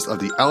members of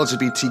the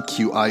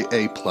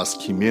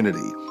LGBTQIA+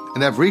 community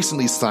and have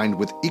recently signed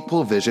with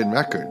Equal Vision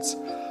Records.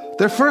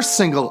 Their first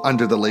single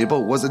under the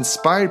label was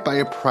inspired by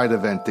a pride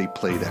event they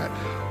played at,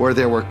 where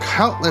there were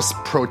countless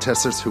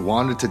protesters who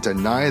wanted to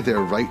deny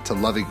their right to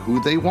loving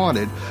who they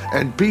wanted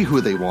and be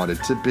who they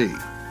wanted to be.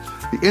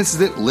 The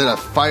incident lit a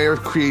fire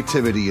of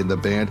creativity in the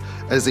band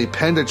as they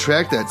penned a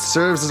track that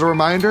serves as a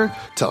reminder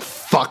to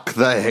fuck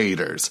the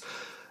haters.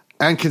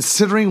 And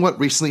considering what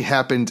recently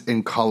happened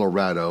in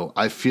Colorado,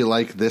 I feel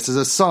like this is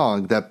a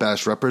song that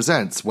best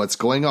represents what's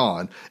going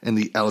on in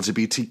the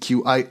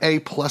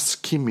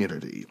LGBTQIA+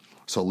 community.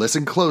 So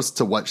listen close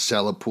to what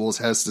Shallow Pools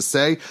has to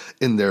say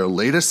in their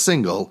latest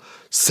single,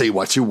 Say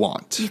What You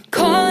Want. You're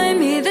calling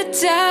me the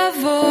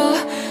devil,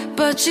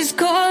 but she's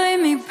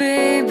calling me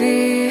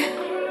baby.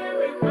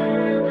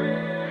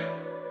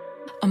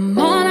 I'm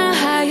on a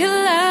higher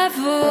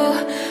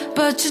level,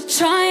 but you're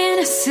trying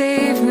to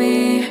save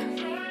me.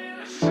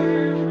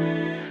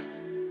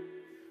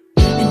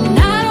 And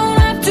I don't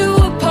have to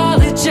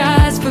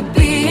apologize for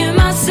being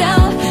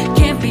myself.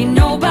 Can't be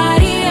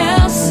nobody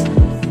else.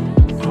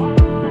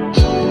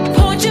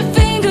 Point your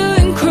finger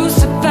and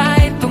crucify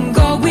if I'm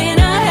going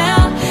to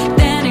hell.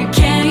 Then I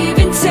can't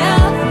even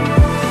tell.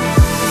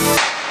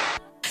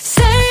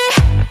 Say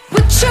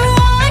what you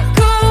want,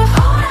 girl.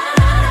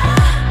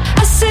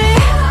 I say,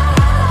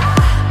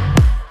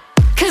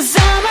 'cause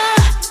I'ma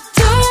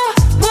do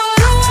what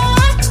I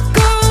want,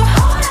 girl.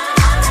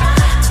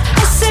 I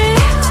say,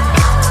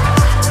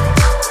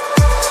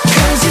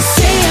 'cause you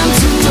say I'm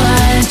too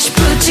much,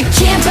 but you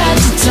can't bite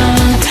your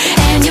tongue,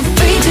 and your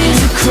faith is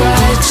a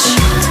crutch.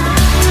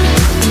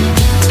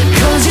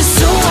 'Cause you're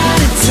so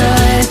out of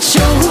touch.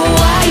 Oh, who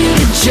are you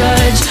to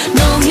judge?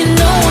 No, you're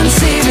no one's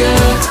savior.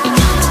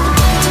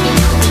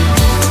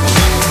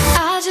 I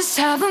just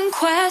have one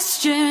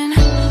question.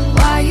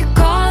 Why you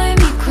calling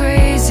me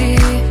crazy?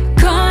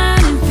 Come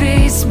on and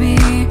face me.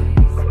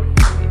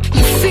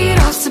 You feed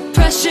off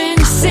suppression.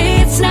 You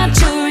say it's not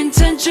your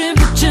intention,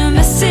 but your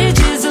message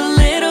is a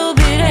little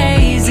bit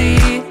hazy.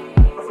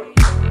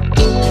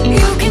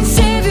 You can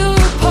save your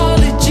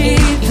apology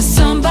for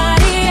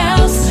somebody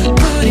else.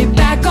 Put it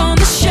back on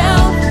the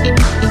shelf.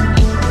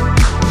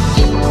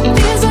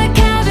 Feels like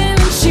heaven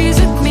when she's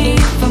with me.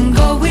 If I'm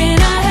going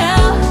to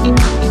hell,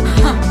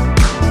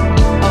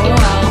 oh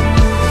well.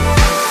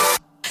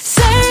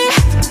 Say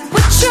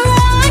what you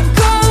want,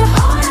 girl.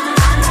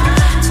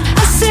 I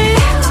say,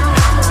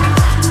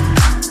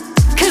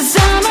 'cause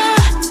I'ma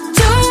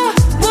do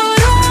what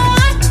I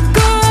want,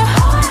 girl.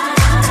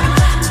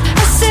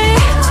 I say,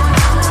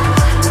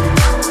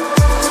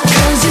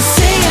 'cause you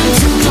say I'm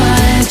too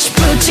much,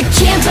 but you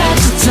can't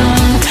bite your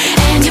tongue,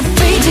 and your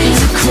faith is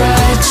a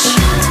crutch.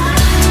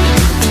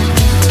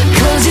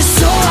 'Cause you're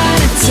so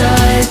out of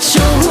touch.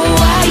 Oh, who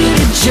are you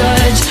to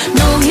judge?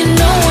 No, you're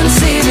no one's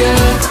savior.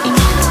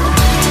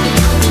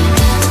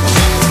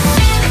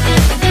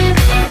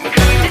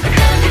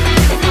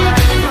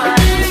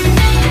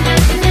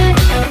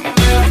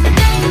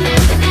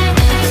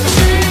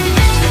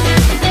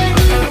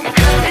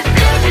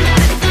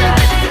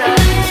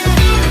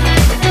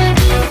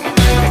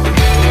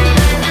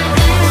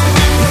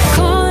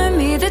 Calling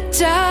me the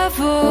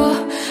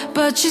devil,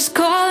 but she's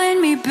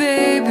calling me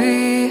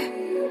baby.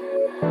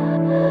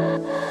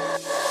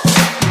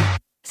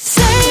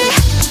 Say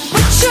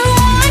what you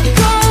want,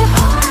 girl.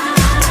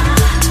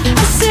 I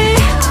say,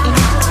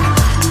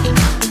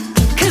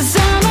 'cause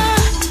I'ma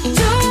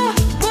do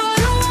what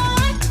I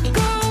want,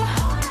 girl.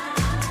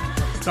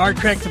 Star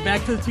Trek to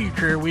Back to the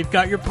Future, we've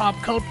got your pop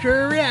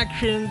culture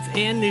reactions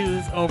and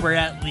news over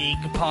at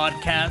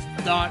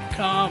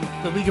LeaguePodcast.com.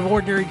 The League of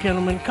Ordinary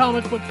Gentlemen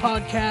comic book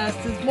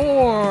podcast is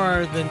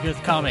more than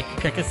just comic.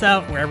 Check us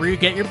out wherever you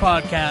get your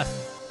podcasts,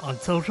 on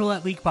social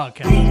at League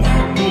Podcast.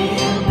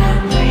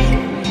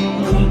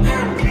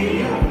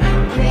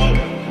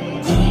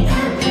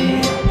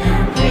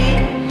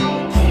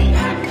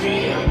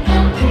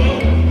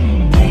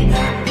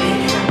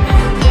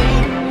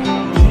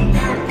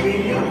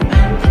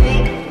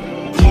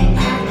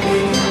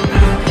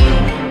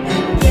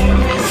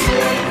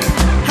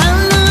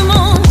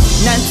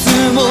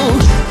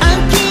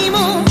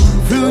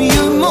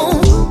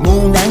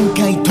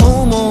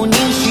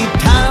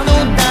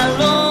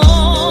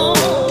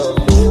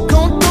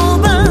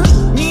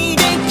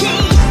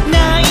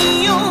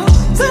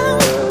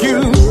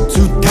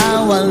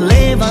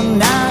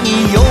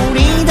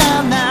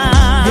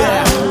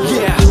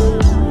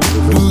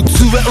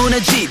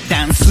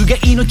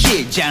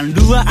命ジャン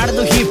ルはあれ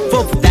どヒップ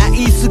ホップ大好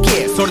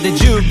きそれで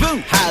十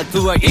分ハー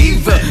トはイ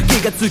ーブン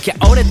気がつきゃ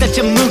俺た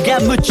ちは無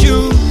我夢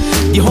中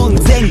日本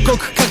全国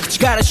各地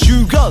から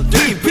集合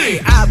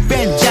DP ア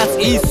ベンジャーズ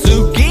言い過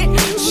ぎ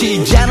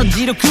信者の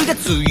磁力が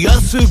強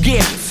すぎ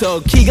そ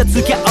う気が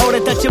つきゃ俺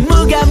たちは無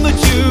我夢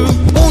中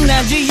同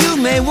じ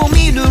夢を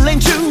見る連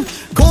中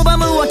拒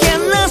むわけ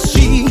な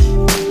し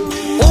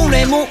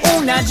俺も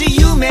同じ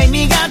夢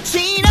見が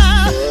ち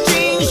な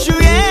人種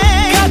へ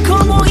過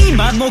去も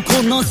今も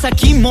この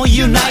先も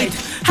ユナイト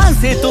反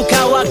省と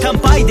かは乾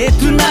杯で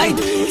Tonight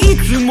い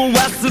つも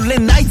忘れ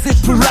ないぜ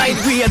プライ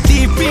ド We are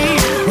DP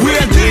We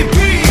are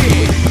DP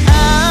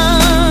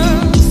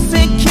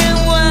世間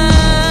は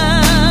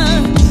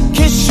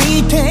決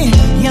して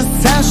優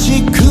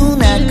しく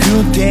なく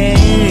て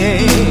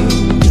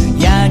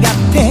やが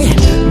て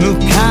向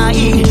かい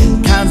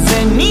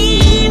風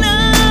にな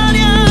り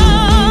ゃ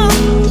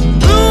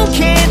受け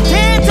て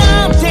立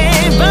て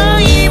ば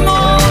いいもん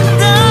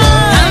だ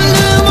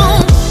春も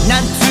夏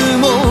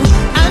も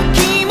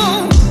秋も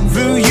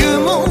冬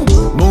も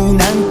もう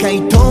何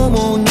回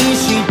共に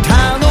し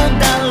たの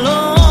だ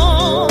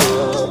ろう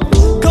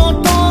言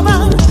葉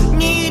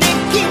にで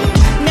き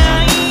な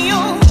いよ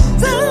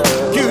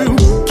Thank you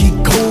聞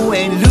こえ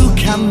る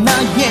かな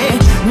Yeah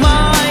my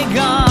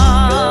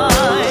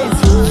guys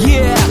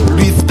Yeah リ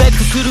スペクト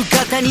する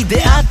方に出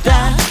会った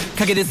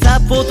陰でサ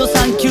ポート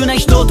サンキューな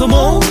人と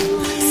も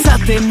さ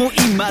ても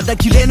未だ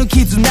切れぬ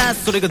絆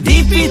それが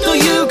DP と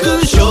いう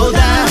勲章だ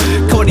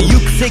これゆ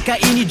く世界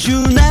に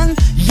柔軟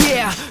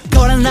Yeah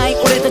変わらない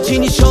俺たち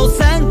に称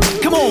賛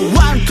Come on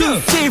 1,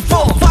 2, 3,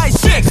 4, 5,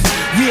 6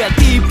 We are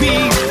DP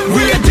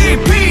We are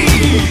DP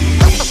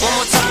One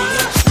more time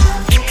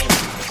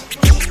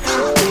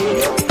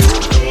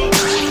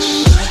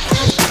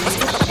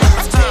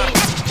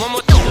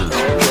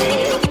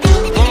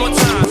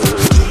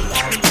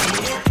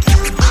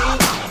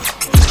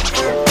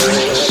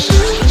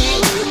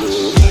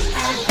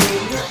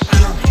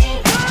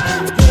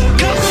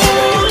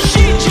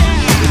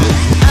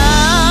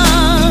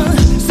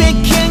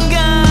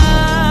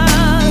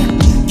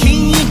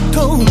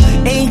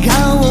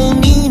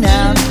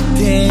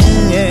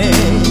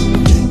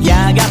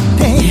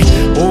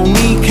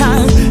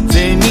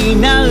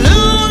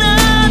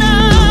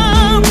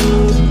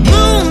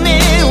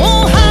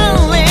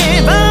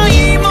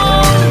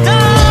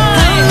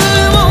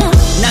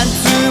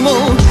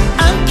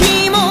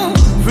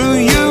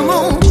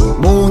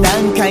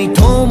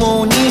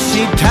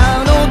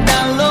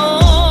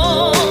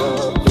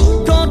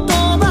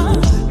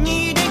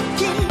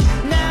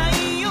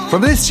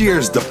From this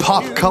year's Da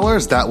Pop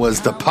Colors, that was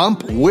Da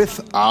Pump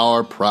with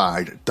Our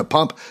Pride. Da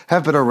Pump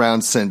have been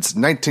around since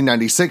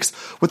 1996,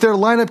 with their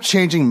lineup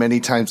changing many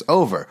times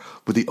over,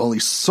 with the only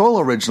sole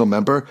original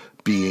member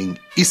being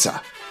Issa.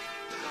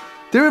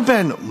 There have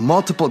been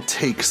multiple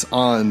takes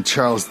on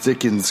Charles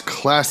Dickens'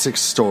 classic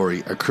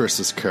story, A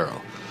Christmas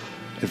Carol.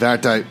 In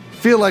fact, I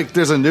feel like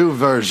there's a new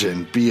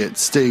version, be it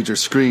stage or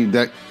screen,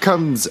 that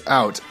comes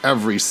out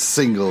every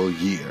single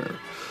year.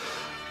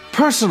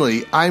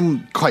 Personally,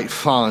 I'm quite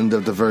fond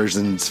of the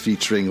versions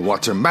featuring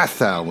Walter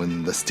Matthau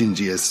and the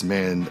stingiest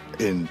man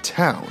in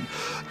town,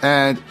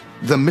 and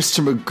the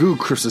Mr. Magoo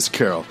Christmas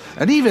Carol,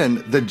 and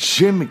even the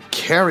Jim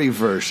Carrey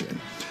version.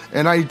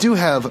 And I do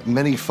have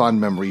many fond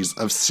memories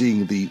of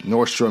seeing the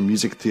North Shore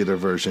Music Theater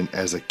version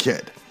as a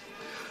kid.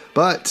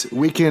 But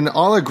we can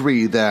all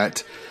agree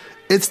that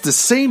it's the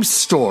same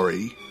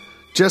story,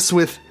 just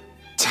with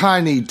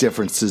tiny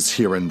differences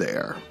here and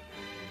there.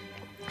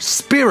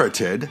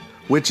 Spirited,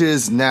 which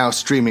is now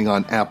streaming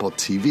on Apple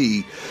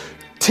TV,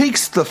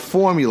 takes the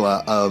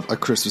formula of A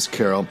Christmas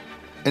Carol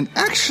and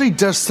actually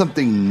does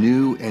something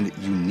new and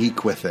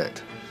unique with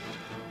it.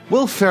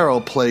 Will Ferrell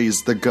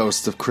plays the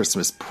ghost of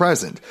Christmas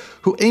Present,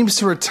 who aims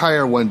to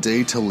retire one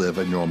day to live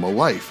a normal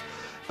life.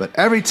 But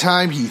every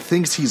time he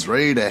thinks he's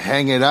ready to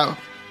hang it up,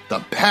 the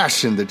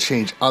passion to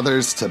change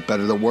others to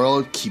better the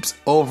world keeps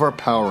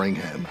overpowering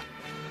him.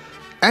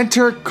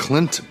 Enter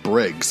Clint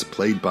Briggs,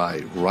 played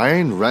by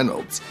Ryan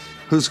Reynolds,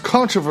 whose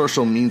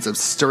controversial means of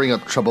stirring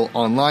up trouble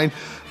online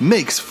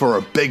makes for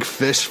a big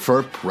fish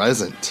for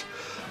Present.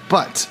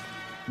 But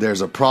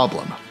there's a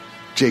problem.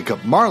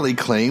 Jacob Marley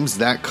claims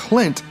that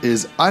Clint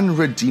is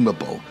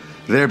unredeemable,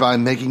 thereby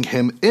making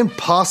him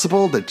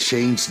impossible to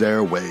change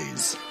their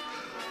ways.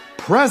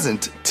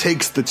 Present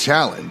takes the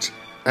challenge,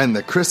 and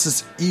the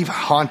Christmas Eve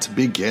haunt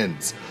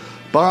begins.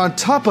 But on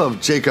top of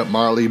Jacob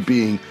Marley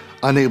being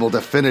unable to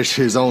finish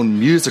his own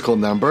musical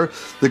number,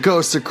 the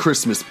ghost of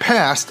Christmas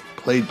Past,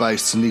 played by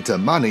Sunita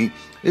Mani,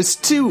 is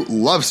too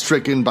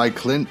love-stricken by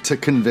Clint to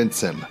convince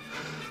him.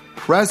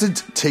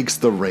 Present takes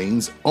the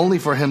reins, only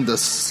for him to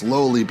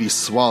slowly be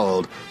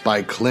swallowed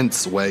by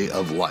Clint's way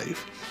of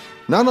life.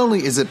 Not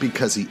only is it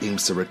because he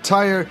aims to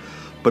retire,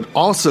 but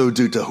also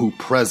due to who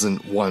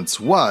Present once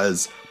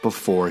was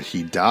before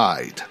he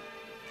died.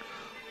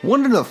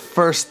 One of the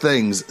first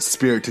things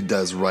Spirited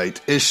does right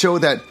is show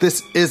that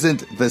this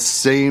isn't the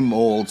same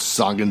old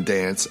song and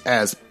dance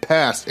as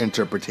past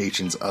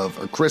interpretations of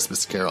A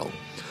Christmas Carol.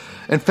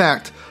 In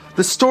fact,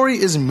 the story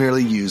is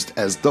merely used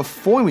as the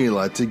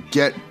formula to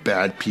get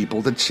bad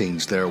people to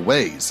change their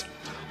ways.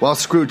 While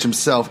Scrooge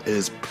himself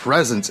is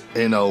present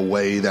in a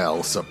way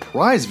that'll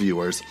surprise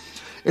viewers,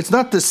 it's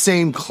not the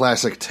same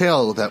classic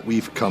tale that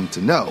we've come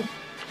to know.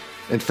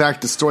 In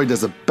fact, the story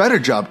does a better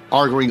job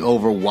arguing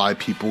over why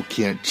people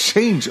can't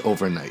change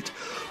overnight,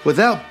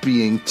 without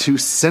being too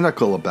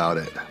cynical about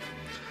it.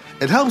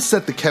 It helps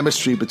that the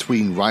chemistry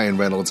between Ryan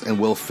Reynolds and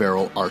Will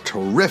Ferrell are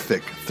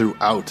terrific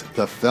throughout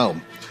the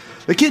film.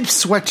 They keep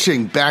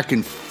switching back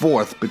and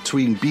forth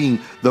between being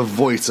the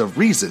voice of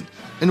reason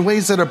in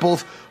ways that are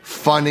both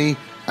funny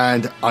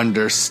and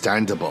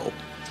understandable.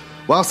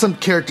 While some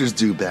characters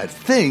do bad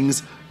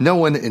things, no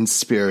one in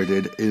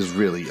Spirited is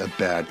really a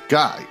bad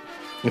guy.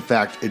 In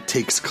fact, it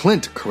takes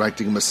Clint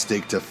correcting a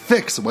mistake to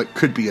fix what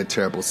could be a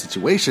terrible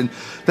situation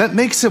that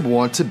makes him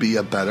want to be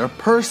a better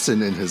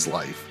person in his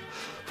life.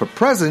 For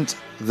Present,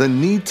 the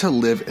need to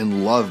live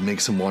in love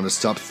makes him want to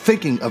stop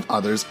thinking of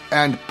others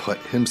and put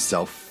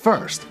himself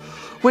first,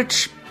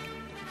 which,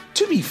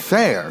 to be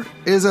fair,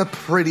 is a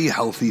pretty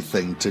healthy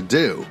thing to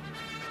do.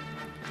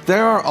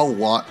 There are a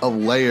lot of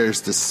layers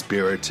to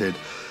Spirited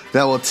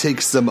that will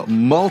take some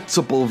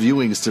multiple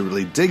viewings to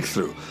really dig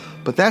through,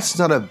 but that's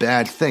not a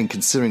bad thing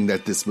considering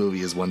that this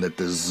movie is one that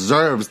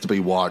deserves to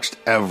be watched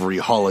every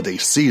holiday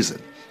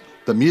season.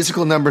 The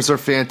musical numbers are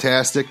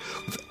fantastic,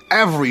 with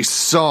every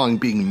song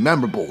being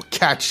memorable,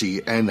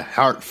 catchy, and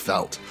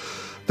heartfelt.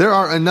 There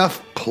are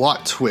enough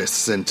plot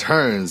twists and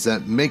turns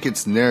that make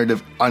its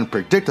narrative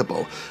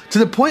unpredictable, to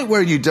the point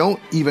where you don't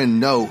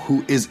even know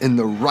who is in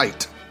the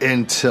right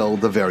until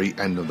the very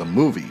end of the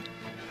movie.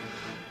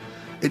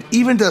 It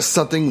even does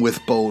something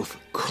with both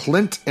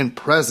Clint and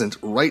Present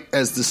right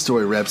as the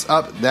story wraps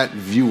up that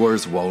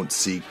viewers won't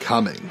see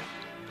coming.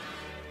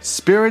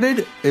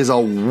 Spirited is a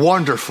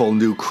wonderful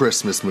new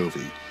Christmas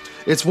movie.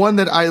 It's one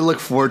that I look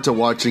forward to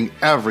watching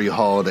every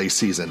holiday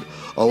season,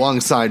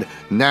 alongside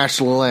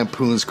National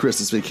Lampoon's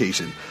Christmas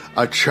Vacation,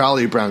 A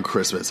Charlie Brown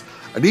Christmas,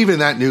 and even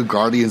that new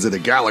Guardians of the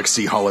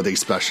Galaxy holiday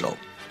special.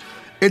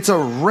 It's a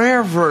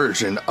rare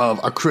version of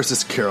A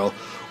Christmas Carol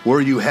where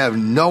you have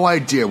no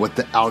idea what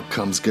the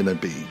outcome's gonna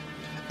be.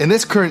 In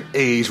this current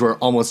age where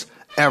almost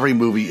every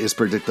movie is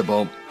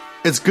predictable,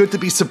 it's good to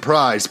be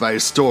surprised by a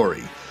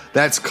story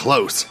that's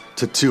close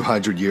to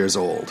 200 years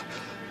old.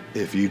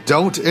 If you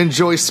don't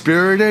enjoy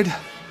Spirited,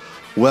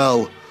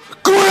 well,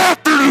 good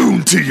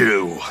afternoon to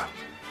you!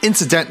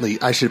 Incidentally,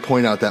 I should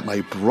point out that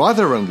my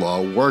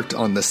brother-in-law worked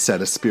on the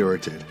set of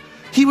Spirited.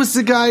 He was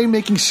the guy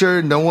making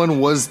sure no one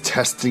was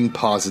testing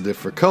positive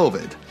for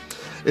COVID.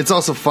 It's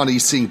also funny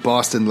seeing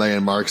Boston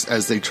landmarks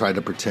as they try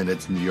to pretend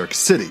it's New York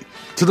City,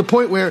 to the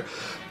point where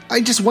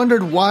I just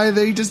wondered why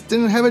they just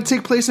didn't have it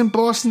take place in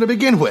Boston to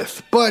begin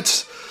with.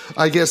 But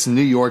I guess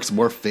New York's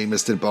more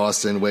famous than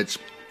Boston, which,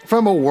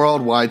 from a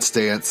worldwide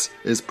stance,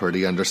 is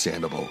pretty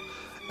understandable.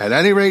 At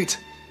any rate,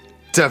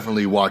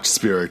 definitely watch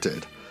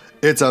Spirited.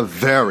 It's a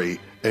very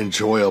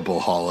enjoyable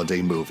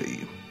holiday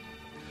movie.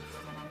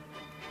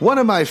 One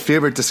of my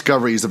favorite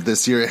discoveries of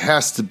this year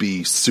has to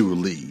be Sue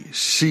Lee.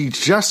 She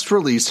just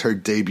released her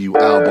debut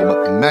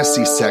album,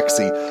 Messy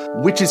Sexy,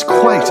 which is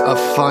quite a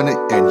fun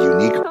and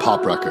unique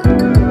pop record.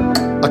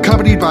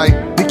 Accompanied by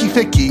Nikki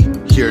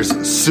Ficky, here's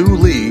Sue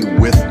Lee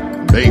with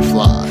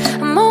Mayfly.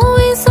 I'm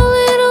always a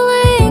little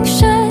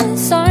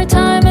anxious, our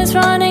time is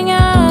running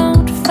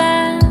out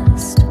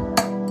fast.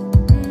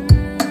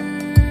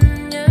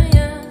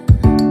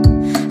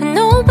 And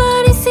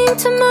nobody seemed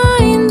to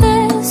mind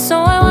this, so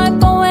I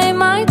wipe away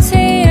my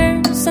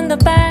tears in the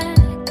back.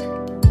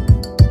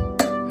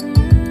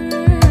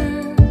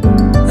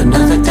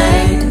 Another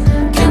day,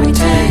 can we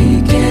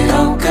take it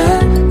all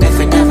good if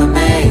we never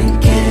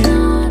make it?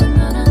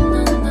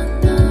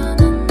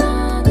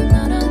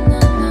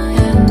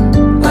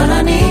 What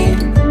I need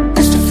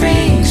is to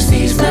freeze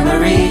these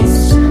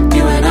memories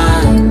you and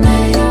I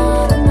made.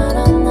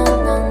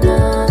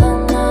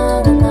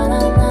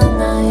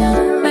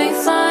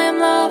 Mayfly, I'm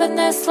loving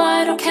this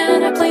light. Oh,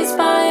 can I please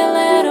buy a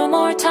little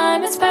more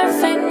time? It's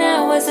perfect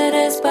now as it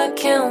is, but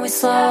can we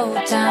slow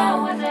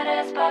down?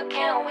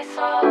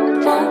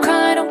 Won't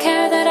cry, don't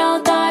care that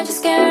I'll die, just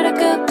scared of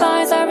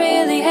goodbyes. I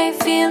really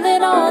hate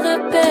feeling all the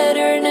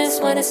bitterness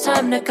when it's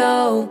time to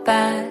go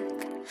back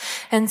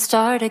and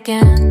start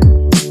again.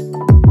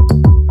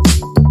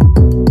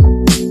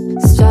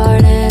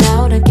 Start it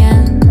out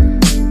again.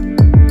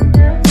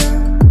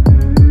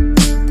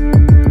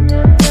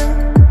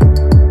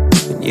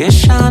 When you're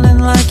shining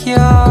like you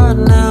are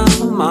now,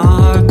 my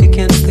heart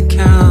begins the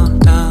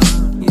countdown.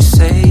 You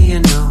say you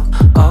know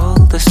all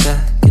the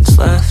seconds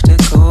left to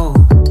go.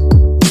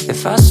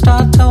 If I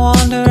start to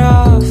wander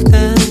off,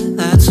 then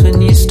that's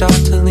when you start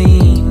to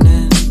lean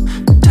in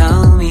and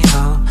tell me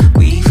how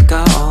we've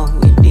got all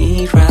we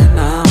need right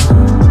now.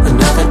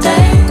 Another day,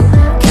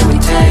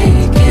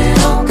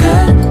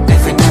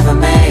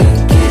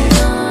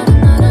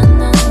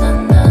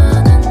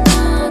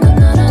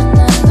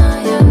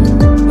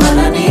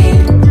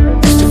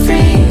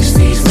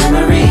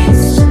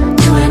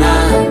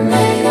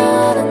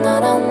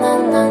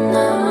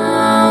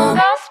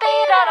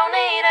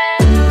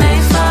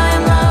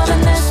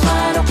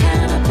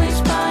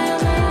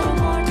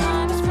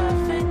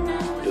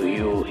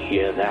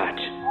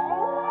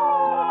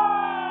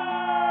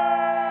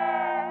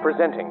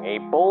 Presenting a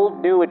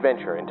bold new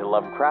adventure into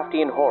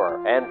Lovecraftian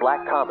horror and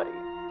black comedy,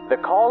 the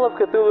Call of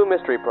Cthulhu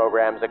Mystery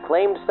Program's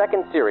acclaimed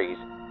second series,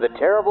 The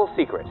Terrible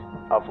Secret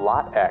of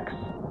Lot X.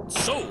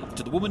 Sold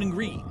to the woman in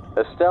green.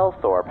 Estelle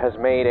Thorpe has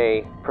made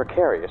a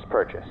precarious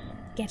purchase.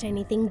 Get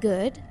anything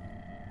good?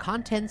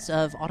 Contents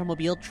of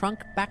automobile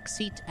trunk,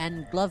 backseat,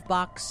 and glove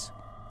box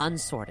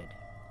unsorted.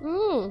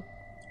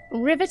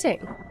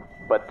 Riveting.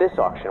 But this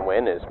auction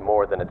win is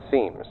more than it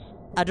seems.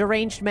 A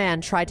deranged man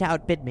tried to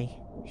outbid me.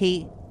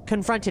 He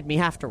confronted me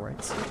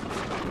afterwards.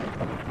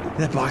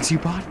 That box you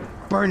bought?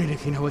 Burn it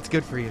if you know what's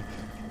good for you.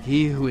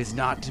 He who is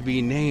not to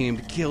be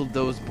named killed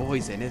those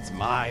boys, and it's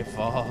my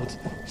fault.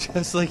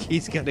 Just like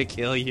he's gonna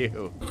kill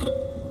you.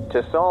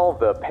 To solve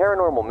the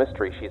paranormal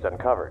mystery she's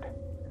uncovered,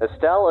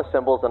 Estelle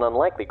assembles an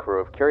unlikely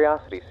crew of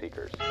curiosity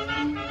seekers.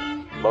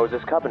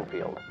 Moses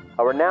Cubbenfield,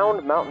 a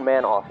renowned mountain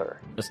man author.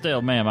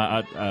 Estelle, ma'am,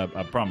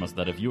 I promise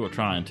that if you are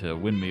trying to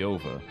win me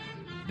over,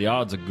 the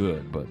odds are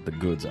good, but the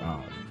goods are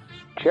odd.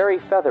 Cherry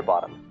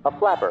Featherbottom, a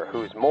flapper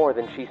who's more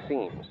than she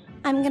seems.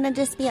 I'm gonna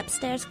just be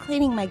upstairs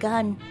cleaning my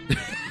gun.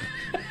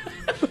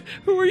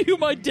 Who are you,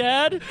 my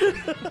dad?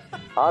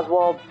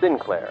 Oswald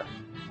Sinclair,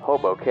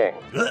 Hobo King.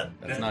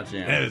 That's not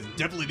jam. That is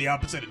definitely the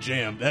opposite of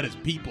jam. That is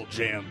people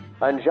jam.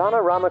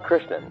 Anjana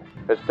Ramakrishnan,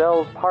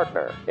 Estelle's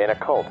partner in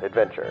occult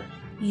adventure.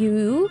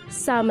 You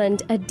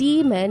summoned a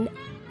demon,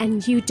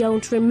 and you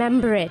don't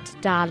remember it,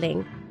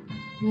 darling.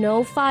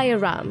 No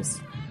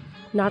firearms.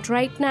 Not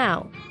right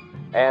now.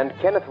 And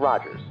Kenneth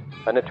Rogers,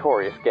 a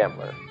notorious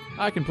gambler.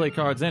 I can play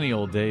cards any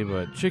old day,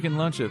 but chicken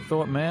lunch at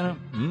Thorpe Manor?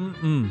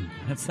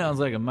 That sounds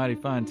like a mighty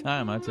fine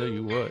time, I tell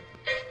you what.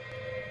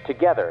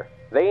 Together,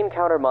 they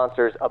encounter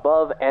monsters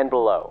above and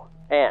below,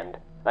 and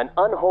an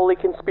unholy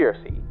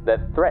conspiracy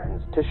that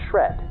threatens to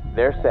shred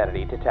their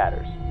sanity to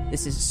tatters.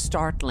 This is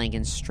startling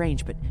and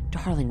strange, but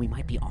darling, we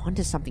might be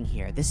onto something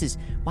here. This is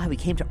why we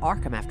came to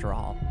Arkham after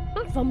all.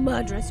 Not for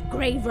murderous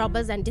grave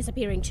robbers and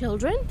disappearing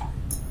children.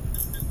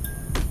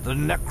 The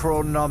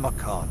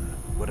Necronomicon.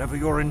 Whatever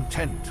your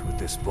intent with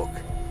this book,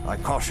 I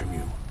caution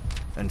you,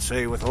 and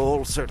say with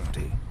all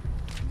certainty,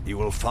 you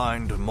will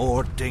find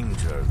more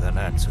danger than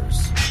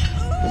answers.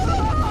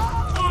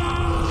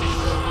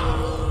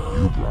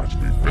 You brought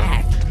me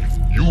back.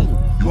 You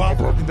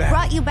brought me back.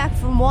 Brought you back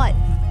from what?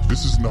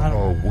 This is not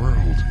our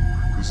world.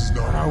 This is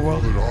not our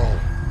world at all.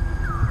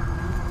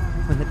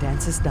 When the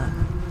dance is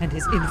done and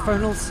his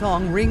infernal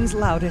song rings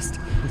loudest,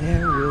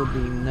 there will be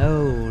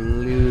no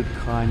lewd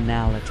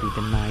carnality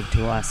denied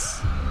to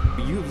us.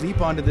 You leap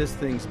onto this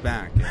thing's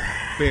back and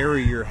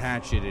bury your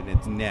hatchet in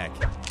its neck.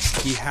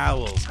 He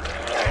howls.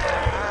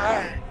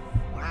 I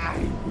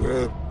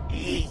will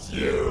eat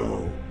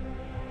you.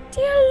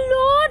 Dear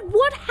Lord,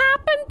 what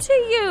happened to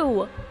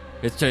you?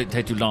 It's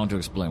take too long to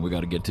explain. We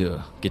got to get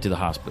to the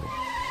hospital.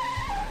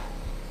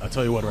 I'll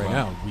tell you what, right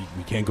now,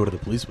 we can't go to the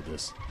police with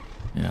this.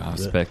 Yeah, I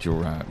expect you're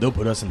right. They'll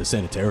put us in the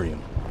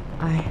sanitarium.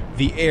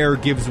 The air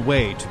gives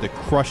way to the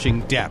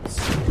crushing depths.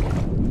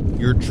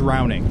 You're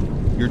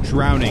drowning. You're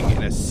drowning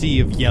in a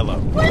sea of yellow.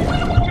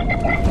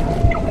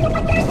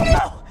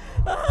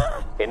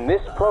 In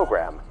this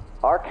program,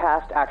 our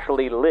cast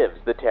actually lives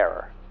the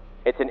terror.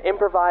 It's an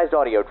improvised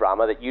audio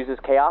drama that uses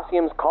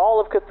Chaosium's Call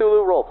of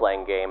Cthulhu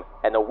role-playing game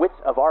and the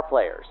wits of our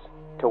players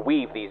to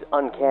weave these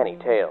uncanny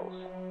tales.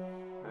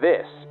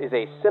 This is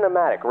a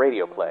cinematic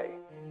radio play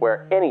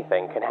where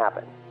anything can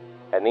happen,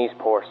 and these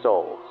poor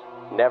souls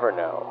never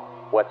know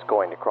what's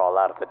going to crawl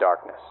out of the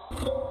darkness.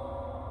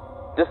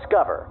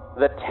 Discover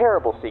The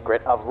Terrible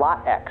Secret of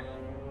Lot X,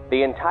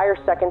 the entire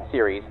second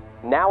series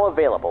now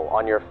available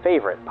on your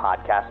favorite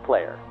podcast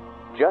player.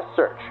 Just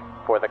search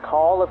for the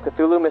Call of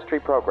Cthulhu Mystery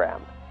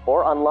Program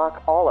or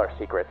unlock all our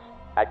secrets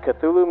at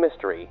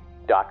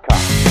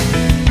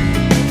CthulhuMystery.com.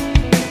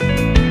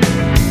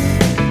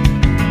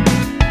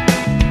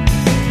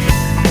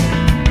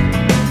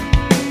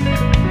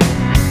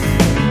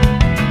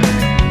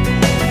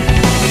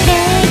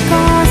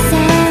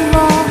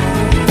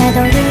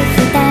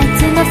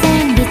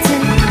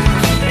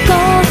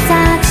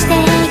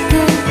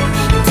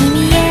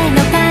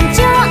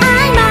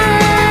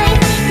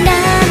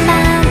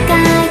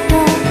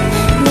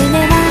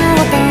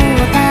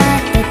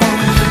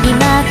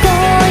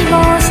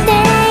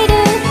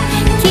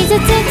傷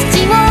つく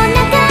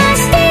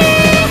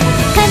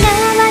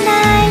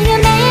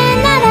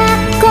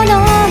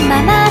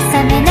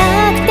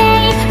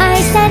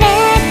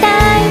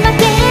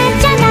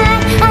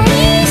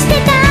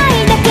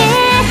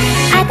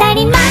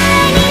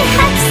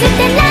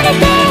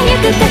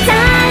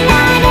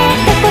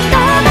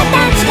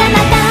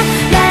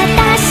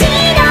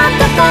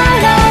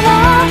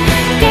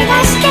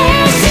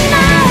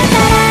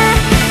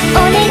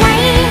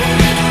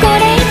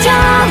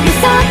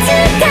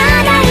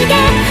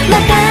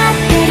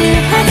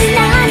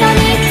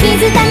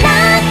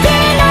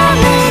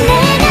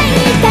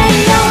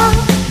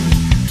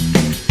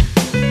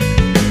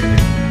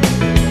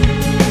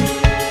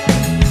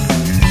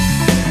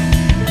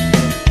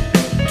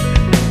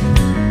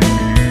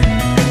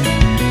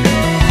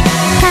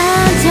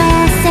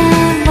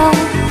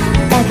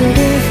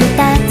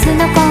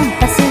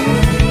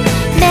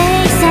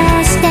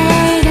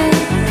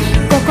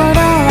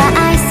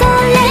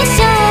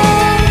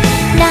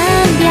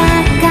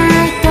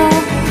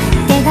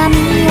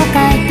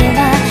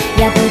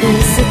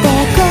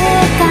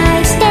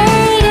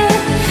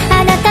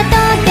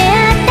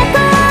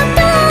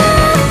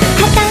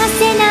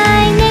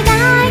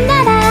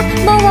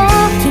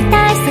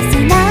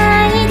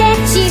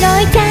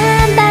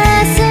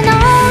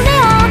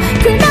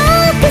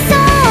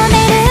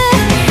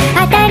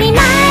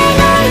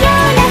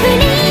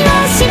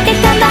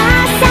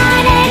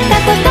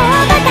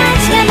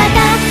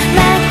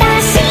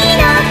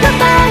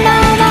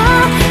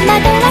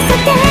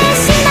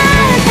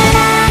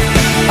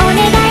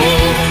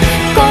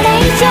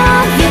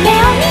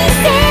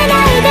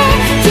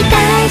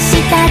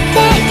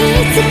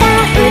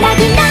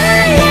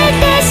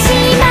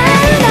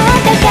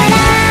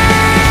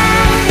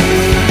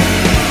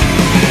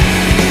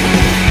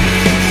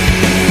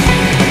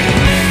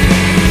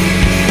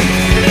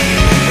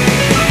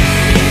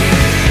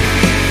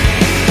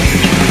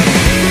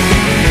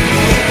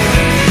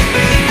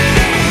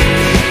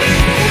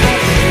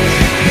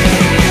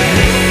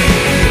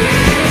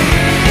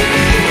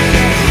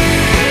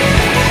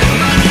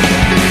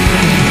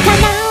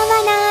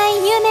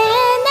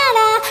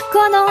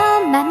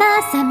ま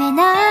ま覚め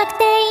なく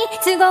ていい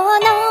都合のい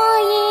いお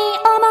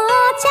も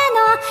ちゃ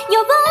の予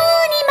防に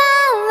回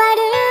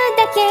る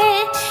だけ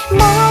もう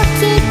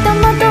きっと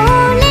戻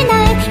れ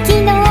ない昨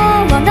日の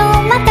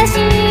私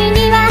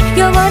には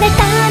汚れ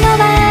たの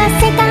は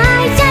世界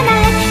じゃな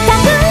い多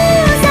分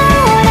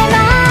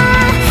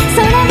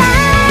それは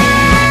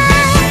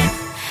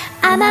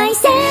甘い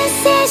セン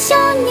セーシ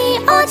ョンに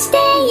落ちて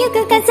ゆ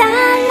く飾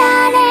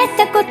られ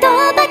た言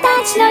葉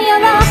たちの世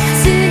の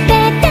全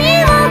て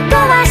を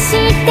壊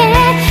して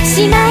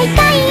しまい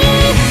たい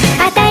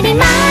当たり前のよう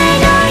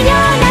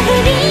なふ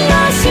りを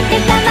して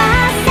騙さ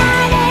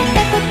れ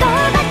た言葉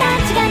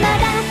たちがま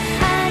だ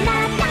あ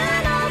なた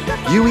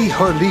の Yui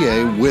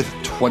Horie with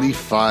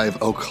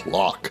 25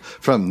 o'clock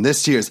from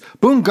this year's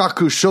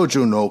Bungaku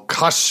Shoujo no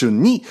Kashu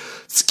ni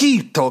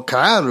Tsuki to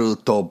Kaeru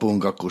to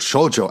Bungaku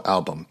Shoujo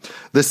album.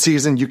 This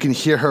season, you can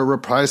hear her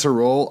reprise her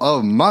role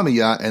of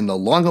Mamiya in the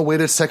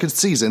long-awaited second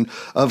season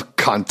of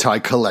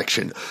Kantai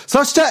Collection.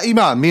 そして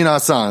今、皆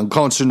さん、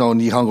今週の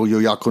日本語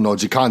予約の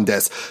時間で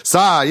す。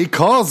さあ、行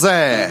こう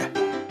ぜ！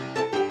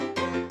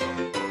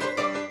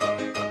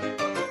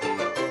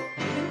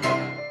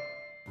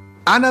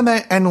アニ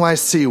メ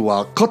NYC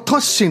は今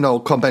年の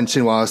コンベンシ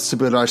ョンは素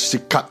晴らし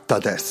かった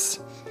です。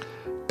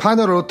パ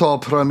ネルと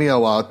プレミア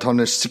は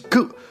楽し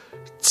く、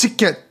チ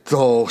ケッ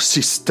ト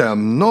システ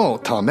ムの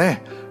た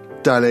め、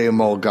誰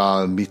も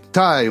が見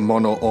たい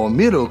ものを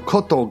見る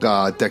こと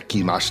がで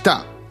きまし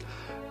た。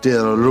出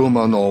る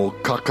ものの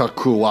価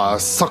格は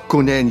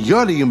昨年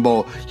より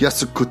も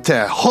安く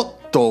てほ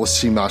っと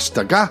しまし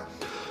たが、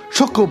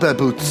植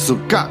物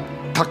が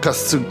高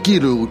すぎ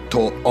る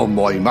と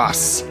思いま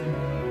す。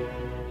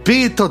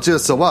ビートジュー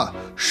スは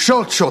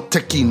象徴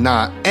的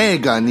な映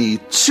画に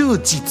忠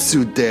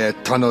実で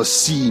楽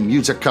しいミュ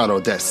ージカ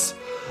ルです。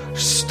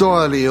ス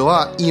トーリー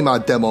は今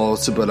でも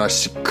素晴ら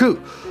し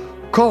く、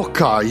効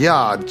果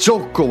やジ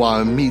ョーク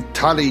は見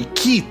たり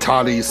聞い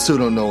たりす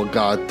るの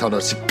が楽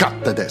しか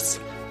ったで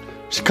す。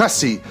しか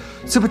し、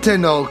すべて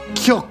の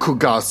曲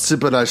が素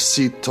晴ら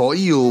しいと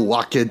いう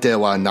わけで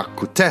はな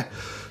くて、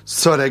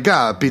それ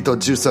がビート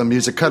ジュースミュ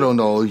ージカル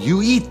の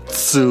唯一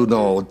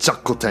の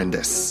弱点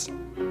です。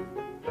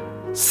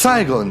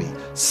最後に、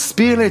ス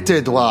ピリテ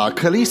ッドは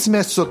クリス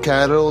マスキ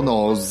ャロル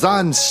の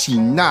斬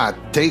新な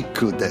テイ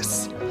クで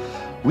す。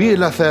ウィー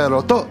ラ・フェ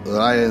ロと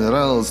ライアン・レ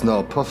ノルズ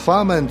のパフ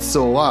ォーマンス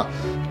は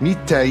見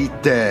てい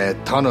て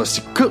楽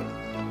しく、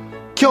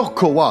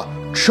曲は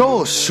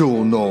聴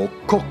衆の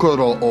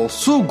心を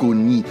すぐ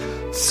に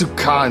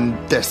掴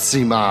んで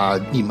しま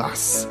いま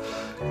す。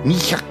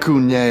200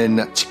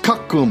年近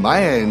く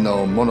前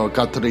の物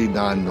語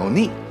なの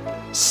に、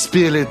ス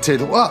ピリテッ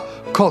ドは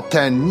古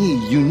典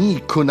にユニ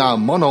ークな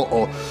もの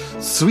を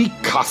追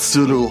加す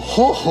る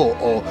方法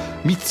を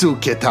見つ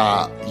け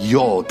た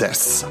ようで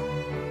す。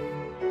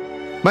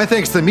My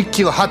thanks to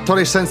Mikio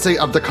Hattori Sensei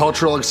of the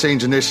Cultural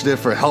Exchange Initiative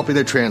for helping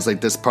to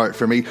translate this part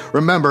for me.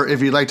 Remember, if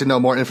you'd like to know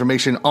more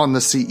information on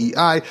the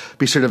CEI,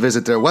 be sure to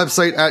visit their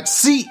website at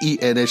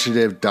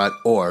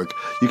ceinitiative.org.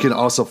 You can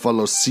also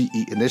follow CE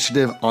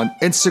Initiative on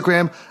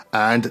Instagram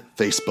and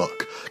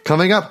Facebook.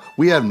 Coming up,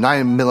 we have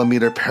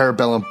 9mm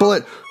Parabellum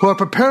Bullet, who are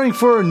preparing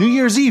for a New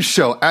Year's Eve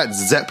show at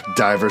Zepp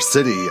Diver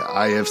City.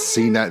 I have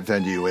seen that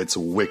venue. It's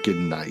wicked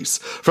nice.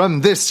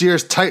 From this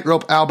year's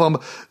Tightrope album,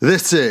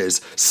 this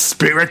is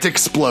Spirit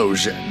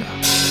Explosion.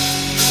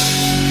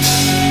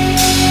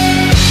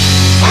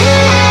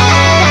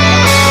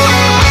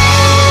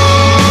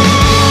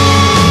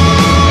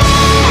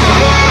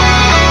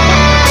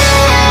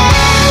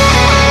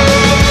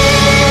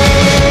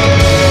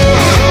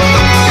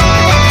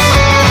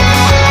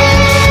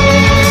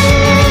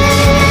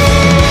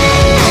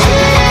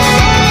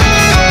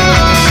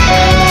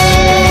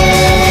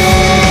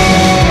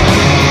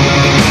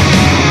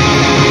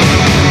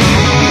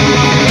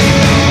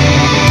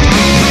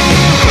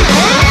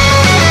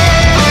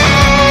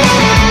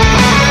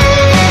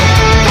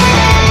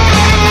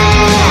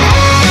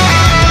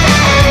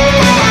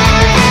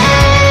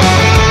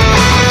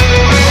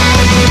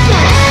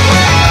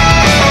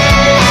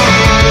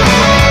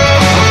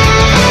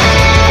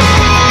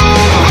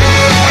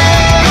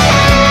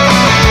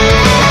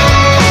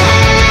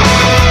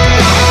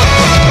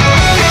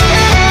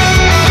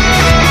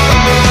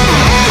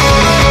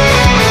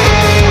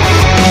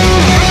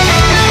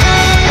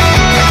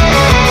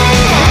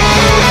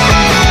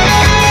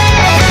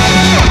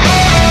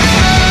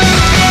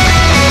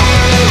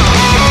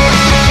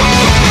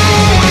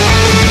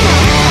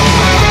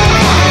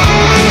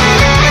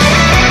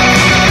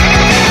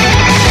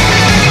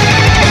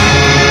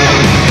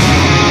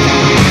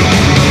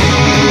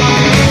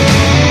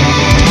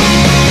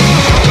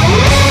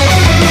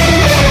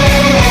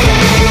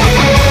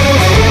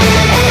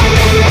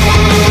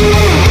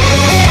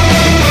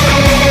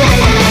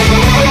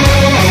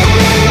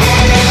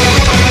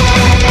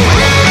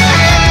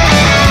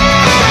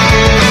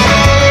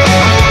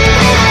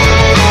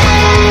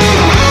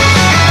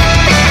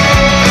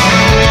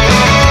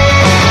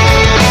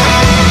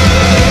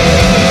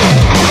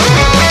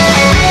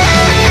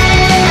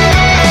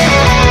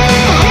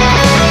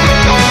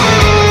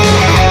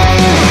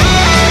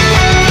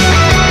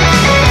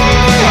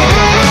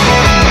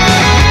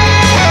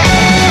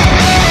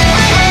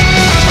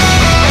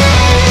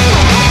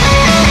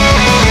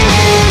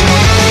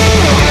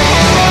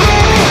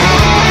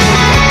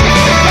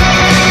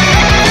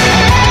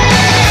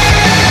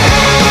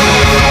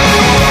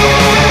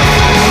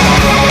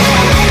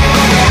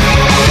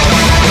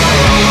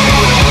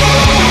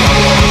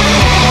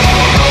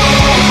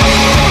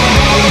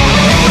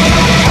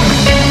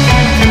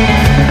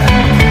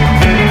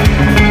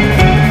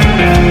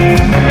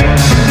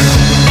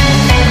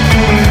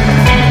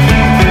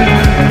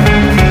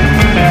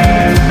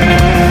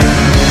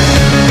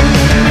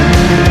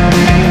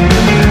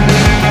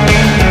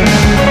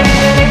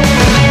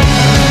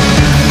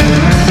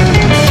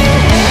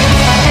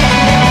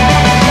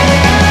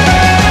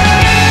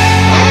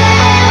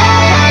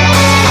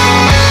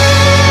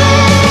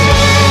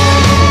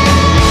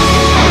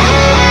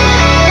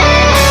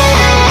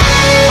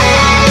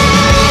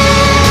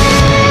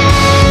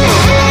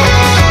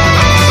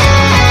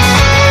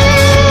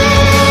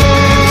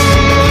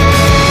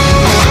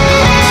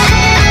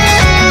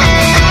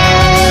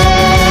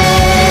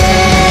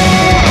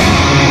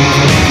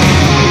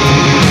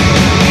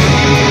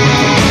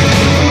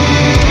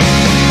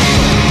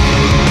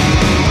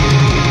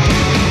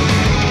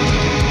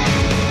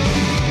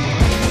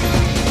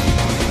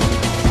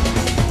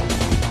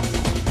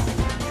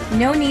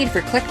 No need for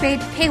clickbait,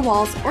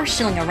 paywalls, or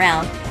shilling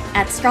around.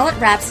 At Scarlet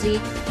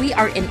Rhapsody, we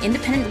are an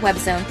independent web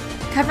zone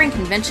covering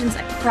conventions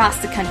across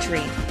the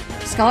country.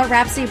 Scarlet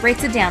Rhapsody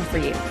breaks it down for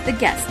you. The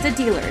guests, the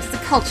dealers, the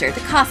culture,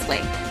 the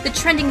cosplay, the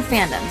trending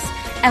fandoms,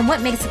 and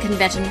what makes a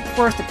convention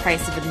worth the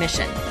price of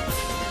admission.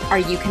 Are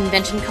you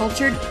convention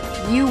cultured?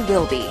 You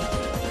will be.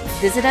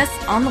 Visit us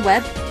on the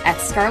web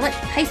at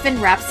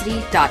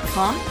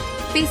scarlet-rhapsody.com,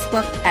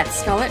 Facebook at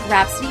Scarlet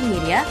Rhapsody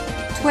Media,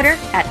 Twitter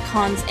at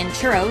Cons and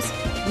Churros,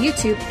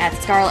 YouTube at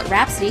Scarlet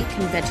Rhapsody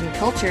Convention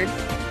Cultured,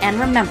 and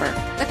remember,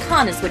 the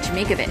con is what you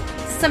make of it,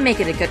 so make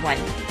it a good one.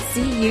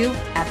 See you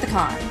at the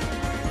con.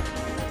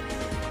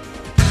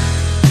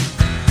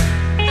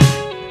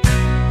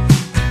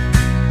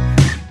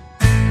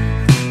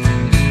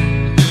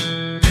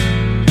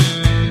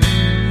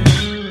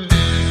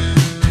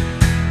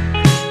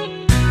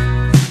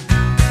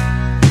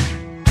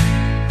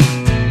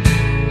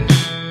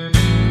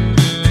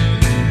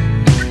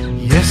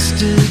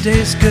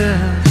 Yesterday's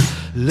girl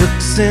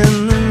looks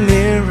in the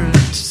mirror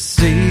to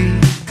see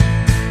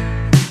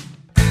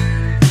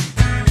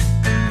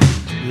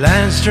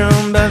lines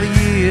drawn by the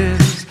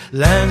years,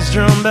 lines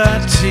drawn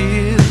by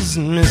tears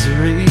and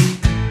misery.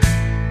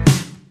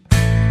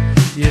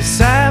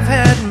 Yes, I've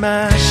had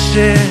my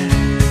share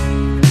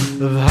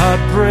of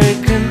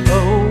heartbreak, and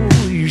oh,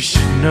 you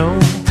should know,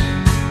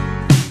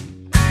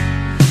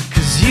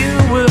 'cause you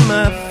were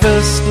my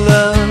first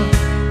love,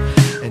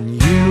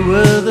 and you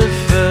were the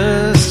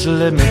first to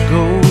let me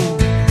go.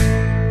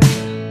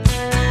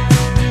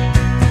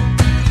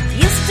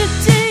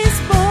 Yesterday's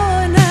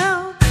boy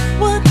now,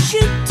 what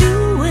you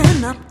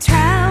doing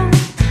uptown?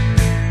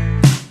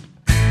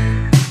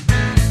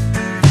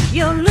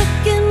 You're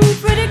looking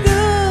pretty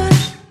good,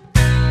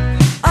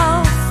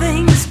 all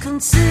things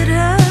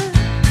considered.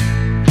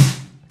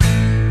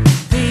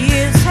 The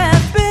years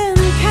have been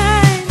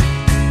kind,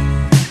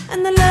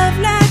 and the love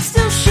light's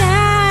still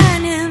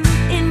shining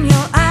in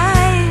your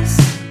eyes.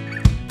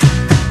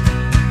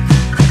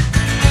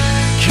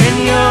 Can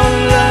your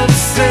love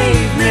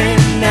save me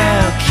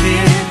now,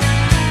 kid?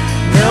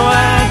 No, I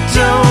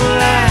don't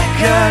like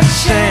our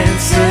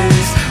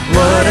chances.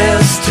 What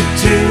else to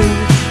do?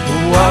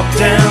 Walk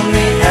down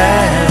the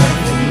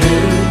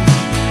avenue.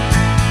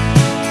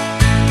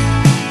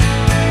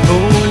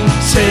 Oh,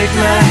 take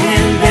my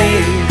hand,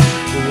 babe.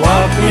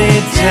 Walk me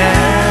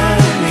down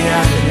the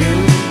avenue.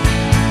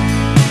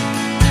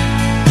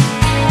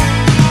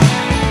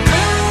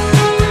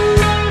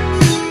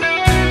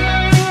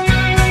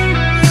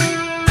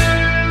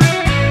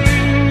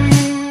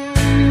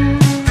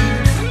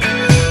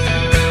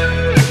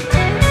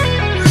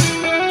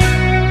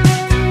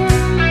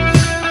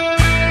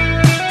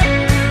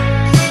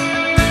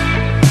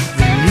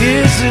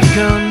 Years have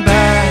gone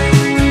by,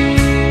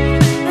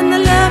 And the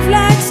love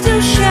light's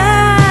still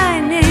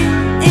shining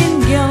in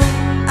your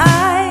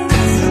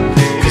eyes.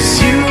 'cause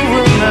you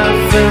were my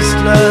first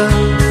love.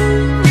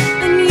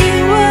 And you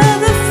were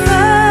the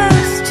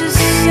first to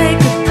say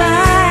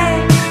goodbye.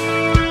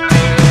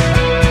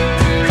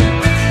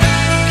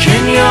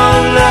 Can your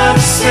love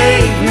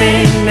save me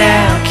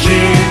now,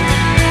 kid?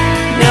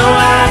 No,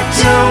 I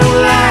don't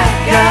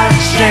like our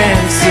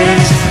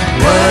chances.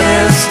 What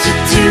else to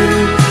do?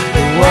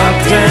 Walk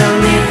down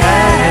the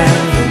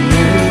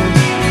avenue.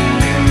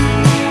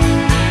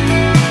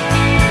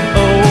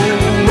 Oh,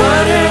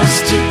 what else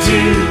to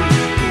do?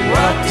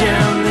 Walk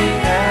down the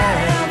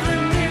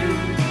avenue.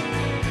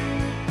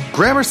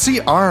 Gramercy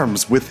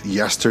Arms with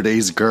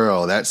Yesterday's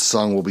Girl. That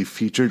song will be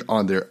featured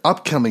on their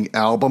upcoming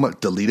album,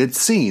 Deleted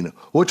Scene,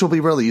 which will be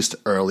released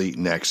early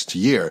next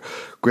year.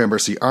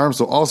 Gramercy Arms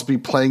will also be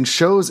playing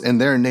shows in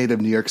their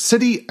native New York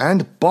City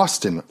and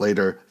Boston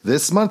later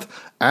this month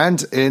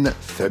and in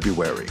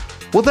February.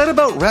 Well, that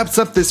about wraps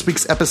up this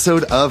week's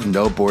episode of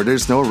No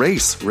Borders, No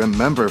Race.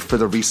 Remember, for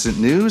the recent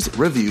news,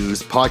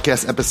 reviews,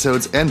 podcast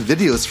episodes, and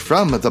videos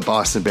from the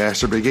Boston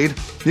Bastard Brigade,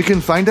 you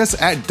can find us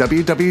at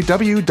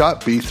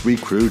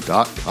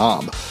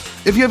www.b3crew.com.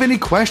 If you have any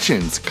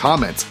questions,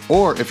 comments,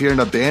 or if you're in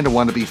a band and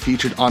want to be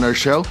featured on our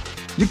show,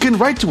 you can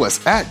write to us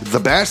at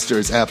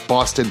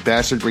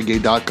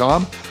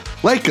thebastards@bostonbastardbrigade.com,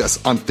 like us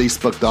on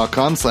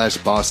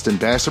facebook.com/Boston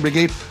Bastard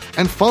Brigade,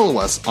 and follow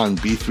us on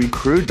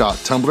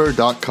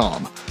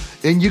b3crew.tumblr.com.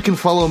 And you can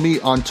follow me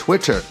on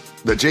Twitter,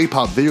 the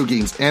J-Pop Video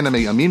Games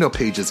Anime Amino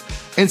pages,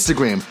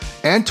 Instagram,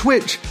 and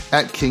Twitch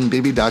at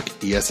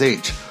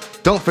KingBabyDuckESH.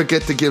 Don't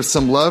forget to give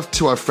some love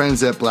to our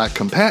friends at Black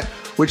Compat,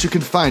 which you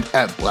can find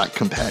at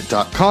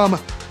blackcompat.com,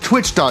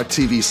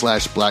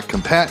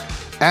 twitch.tv/blackcompat,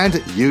 and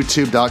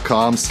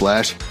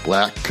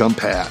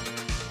youtube.com/blackcompat.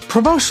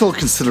 Promotional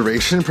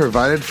consideration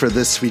provided for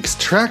this week's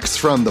tracks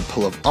from The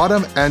Pull of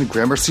Autumn and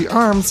Gramercy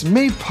Arms,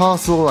 made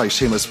possible by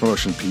Shameless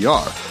Promotion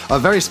PR. A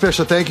very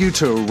special thank you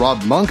to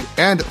Rob Monk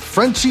and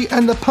Frenchie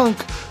and the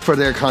Punk for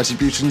their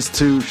contributions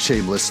to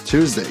Shameless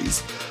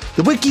Tuesdays.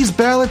 The Wiki's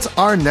ballots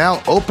are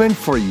now open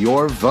for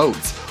your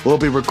votes. We'll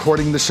be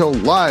recording the show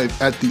live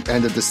at the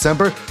end of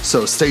December,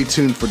 so stay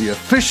tuned for the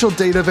official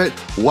date of it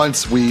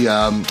once we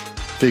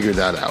figure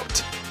that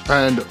out.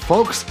 And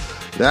folks,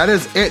 That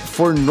is it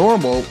for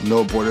normal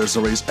No Borders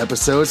No Race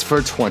episodes for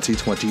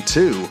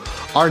 2022.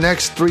 Our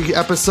next 3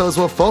 episodes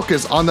will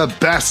focus on the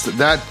best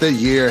that the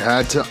year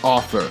had to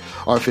offer.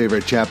 Our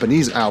favorite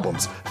Japanese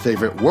albums,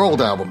 favorite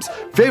world albums,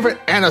 favorite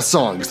Anna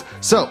songs.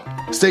 So,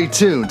 stay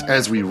tuned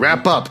as we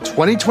wrap up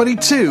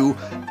 2022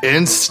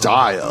 in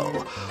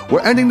style.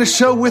 We're ending the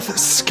show with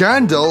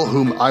Scandal,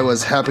 whom I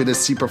was happy to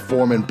see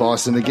perform in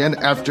Boston again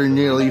after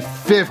nearly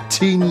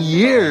 15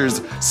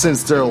 years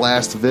since their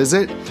last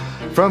visit.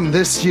 From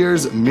this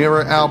year's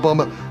Mirror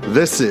album,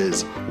 this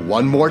is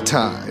One More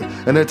Time.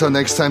 And until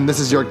next time, this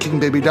is your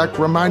King Baby Duck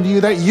reminding you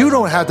that you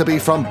don't have to be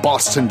from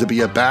Boston to be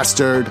a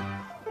bastard,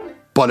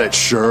 but it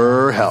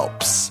sure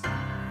helps.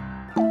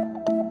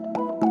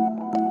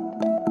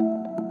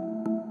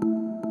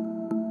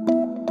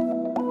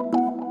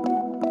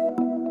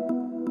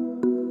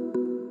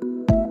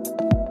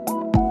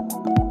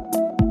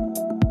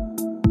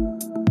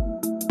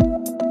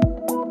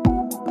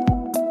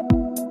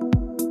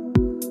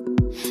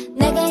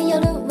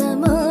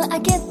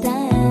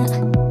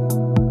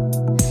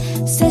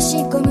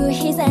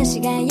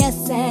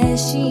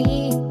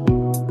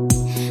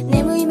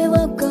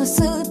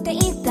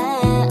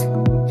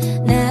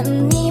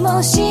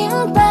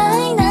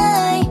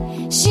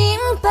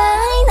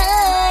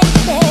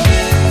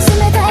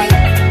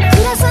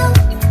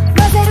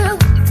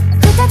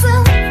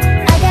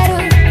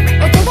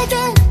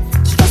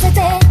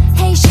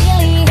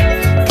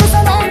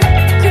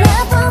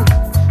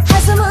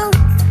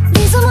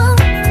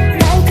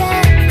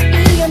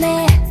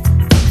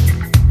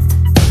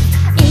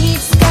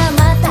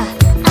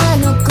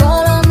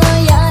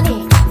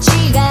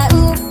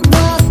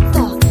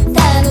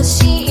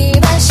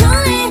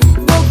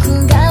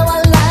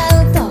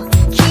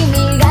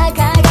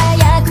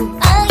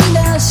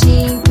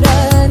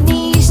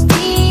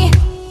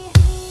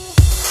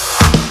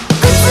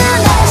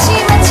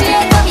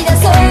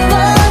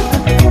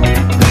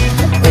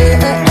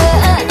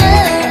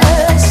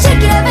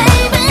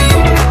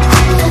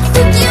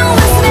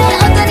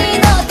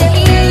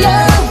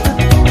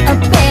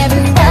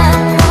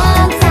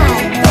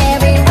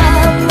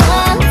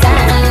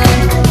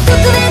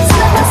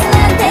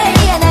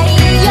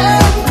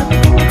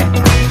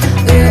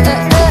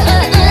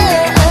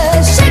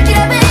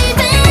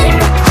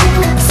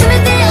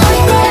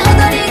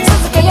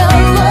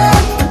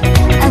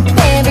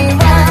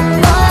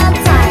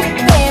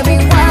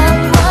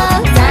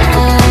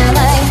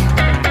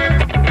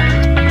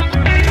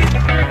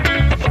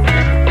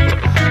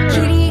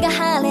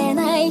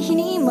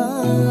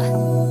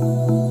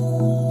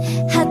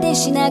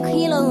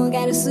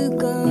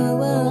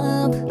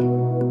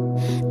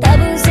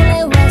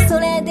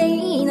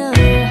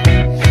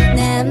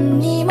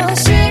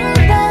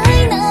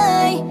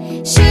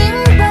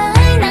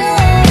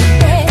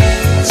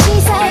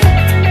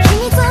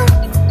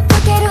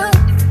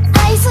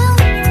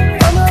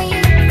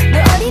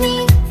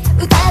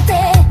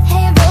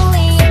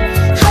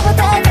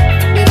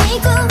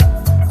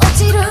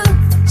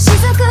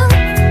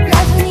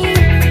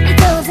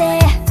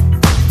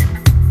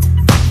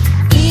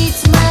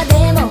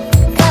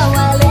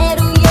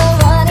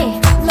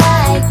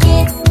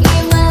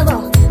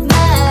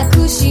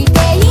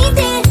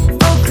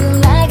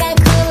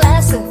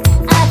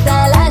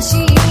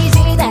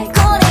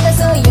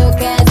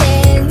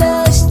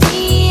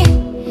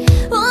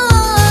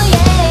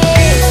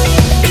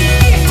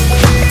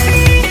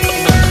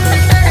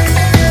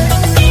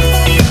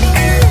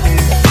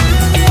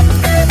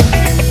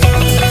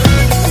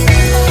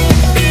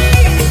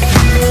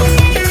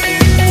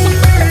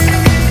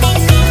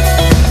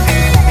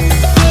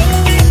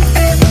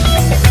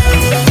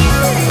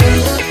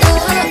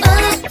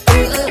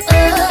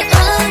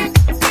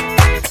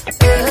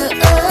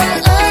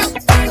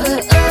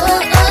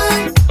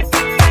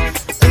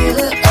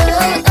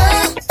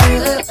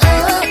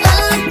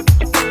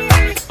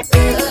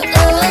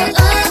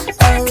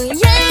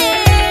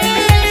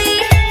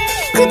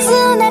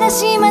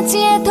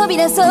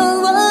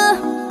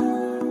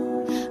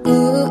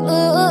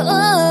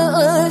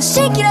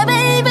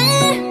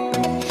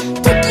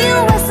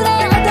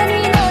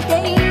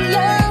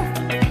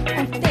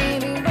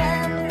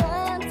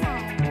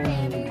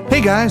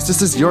 Hey guys,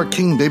 this is your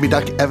King Baby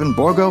Duck Evan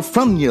Borgo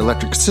from the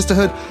Electric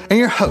Sisterhood and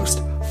your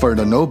host for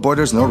the No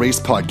Borders No Race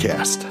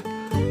podcast.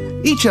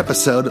 Each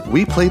episode,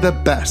 we play the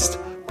best,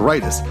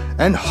 brightest,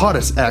 and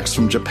hottest acts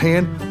from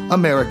Japan,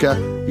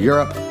 America,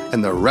 Europe,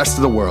 and the rest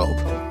of the world.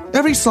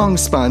 Every song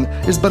spun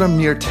is but a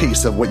mere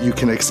taste of what you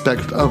can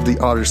expect of the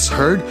artists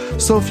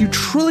heard, so if you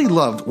truly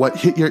loved what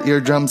hit your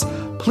eardrums,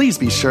 please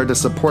be sure to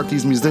support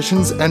these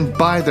musicians and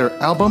buy their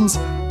albums,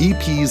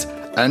 EPs,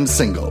 and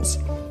singles.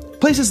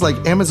 Places like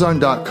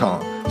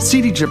Amazon.com,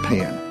 CD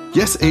Japan,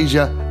 Yes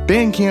Asia,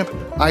 Bandcamp,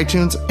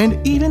 iTunes,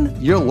 and even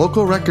your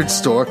local record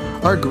store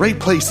are great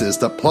places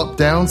to plop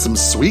down some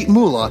sweet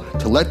moolah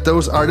to let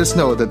those artists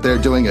know that they're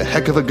doing a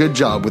heck of a good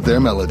job with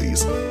their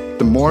melodies.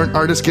 The more an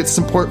artist gets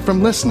support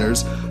from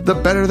listeners, the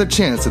better the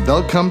chance that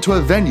they'll come to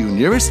a venue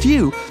nearest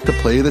you to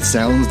play the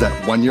sounds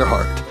that won your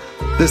heart.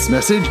 This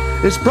message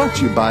is brought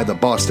to you by the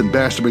Boston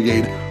Bastard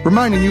Brigade,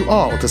 reminding you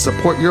all to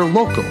support your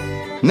local,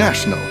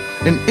 national,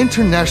 and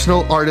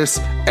international artists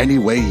any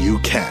way you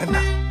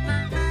can.